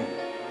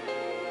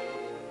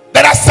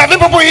 There are 7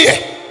 people here.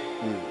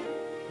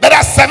 There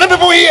are 7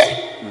 people here.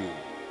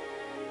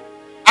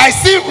 I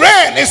see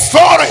rain is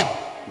falling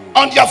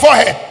on your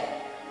forehead.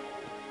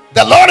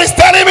 The Lord is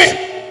telling me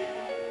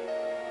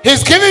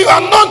He's giving you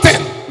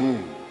anointing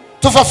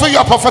to fulfill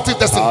your prophetic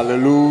destiny.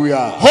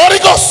 Hallelujah. Holy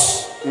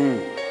Ghost,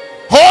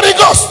 Holy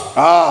Ghost,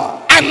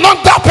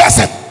 anoint that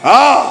person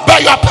by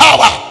your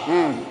power.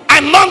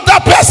 Anoint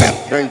that person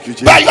Thank you,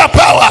 Jesus. by your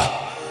power.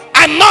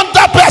 Anoint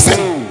that person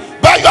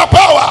by your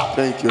power.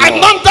 Thank you, Lord.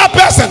 Anoint that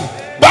person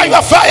by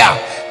your fire.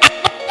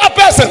 Anoint that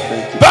person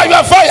by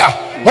your fire.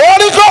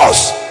 Holy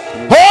Ghost,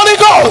 Holy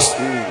Ghost,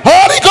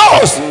 Holy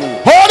Ghost,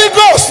 Holy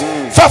Ghost.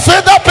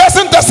 Fulfill that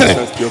person's destiny.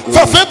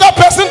 Fulfill that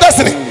person's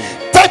destiny.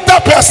 Take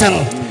that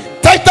person.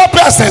 Take that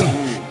person.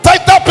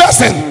 Take that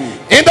person.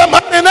 In the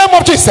mighty name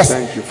of Jesus.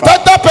 Thank you, Father.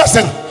 Take that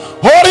person.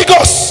 Holy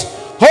Ghost,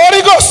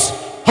 Holy Ghost,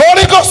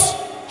 Holy Ghost,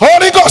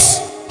 Holy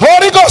Ghost,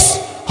 Holy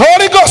Ghost,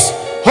 Holy Ghost,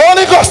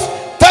 Holy Ghost.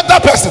 Take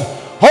that person.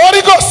 Holy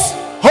Ghost,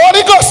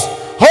 Holy Ghost,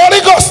 Holy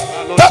Ghost.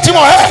 Touch him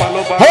on hair.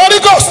 Holy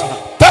Ghost,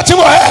 touch him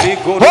on hair.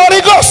 Holy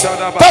Ghost,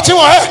 touch him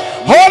on hair.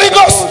 Holy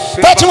Ghost,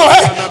 touch him on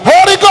hair.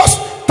 Holy Ghost,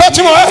 touch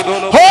him on hair.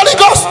 Holy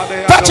Ghost,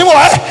 touch him on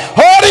hair.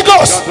 Holy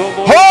Ghost,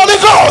 Holy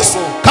Ghost.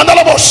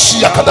 Kandalabo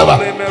shia kadaba.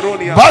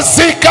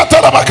 Bazika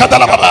tolaba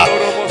kadalaba.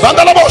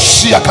 Vandalabo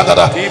shia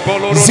kadada.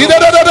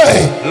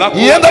 Zidedede.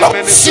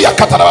 Yendalabo shia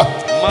kadalaba.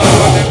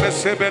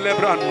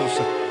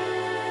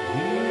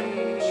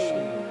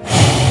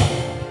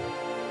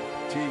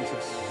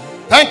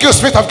 Thank you,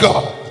 Spirit of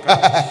God.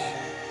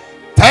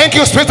 Thank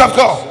you, Spirit of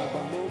God.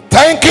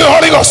 Thank you,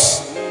 Holy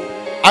Ghost.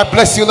 I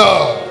bless you,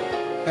 Lord.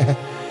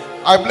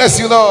 I bless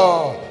you,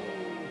 Lord.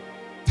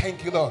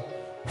 Thank you, Lord.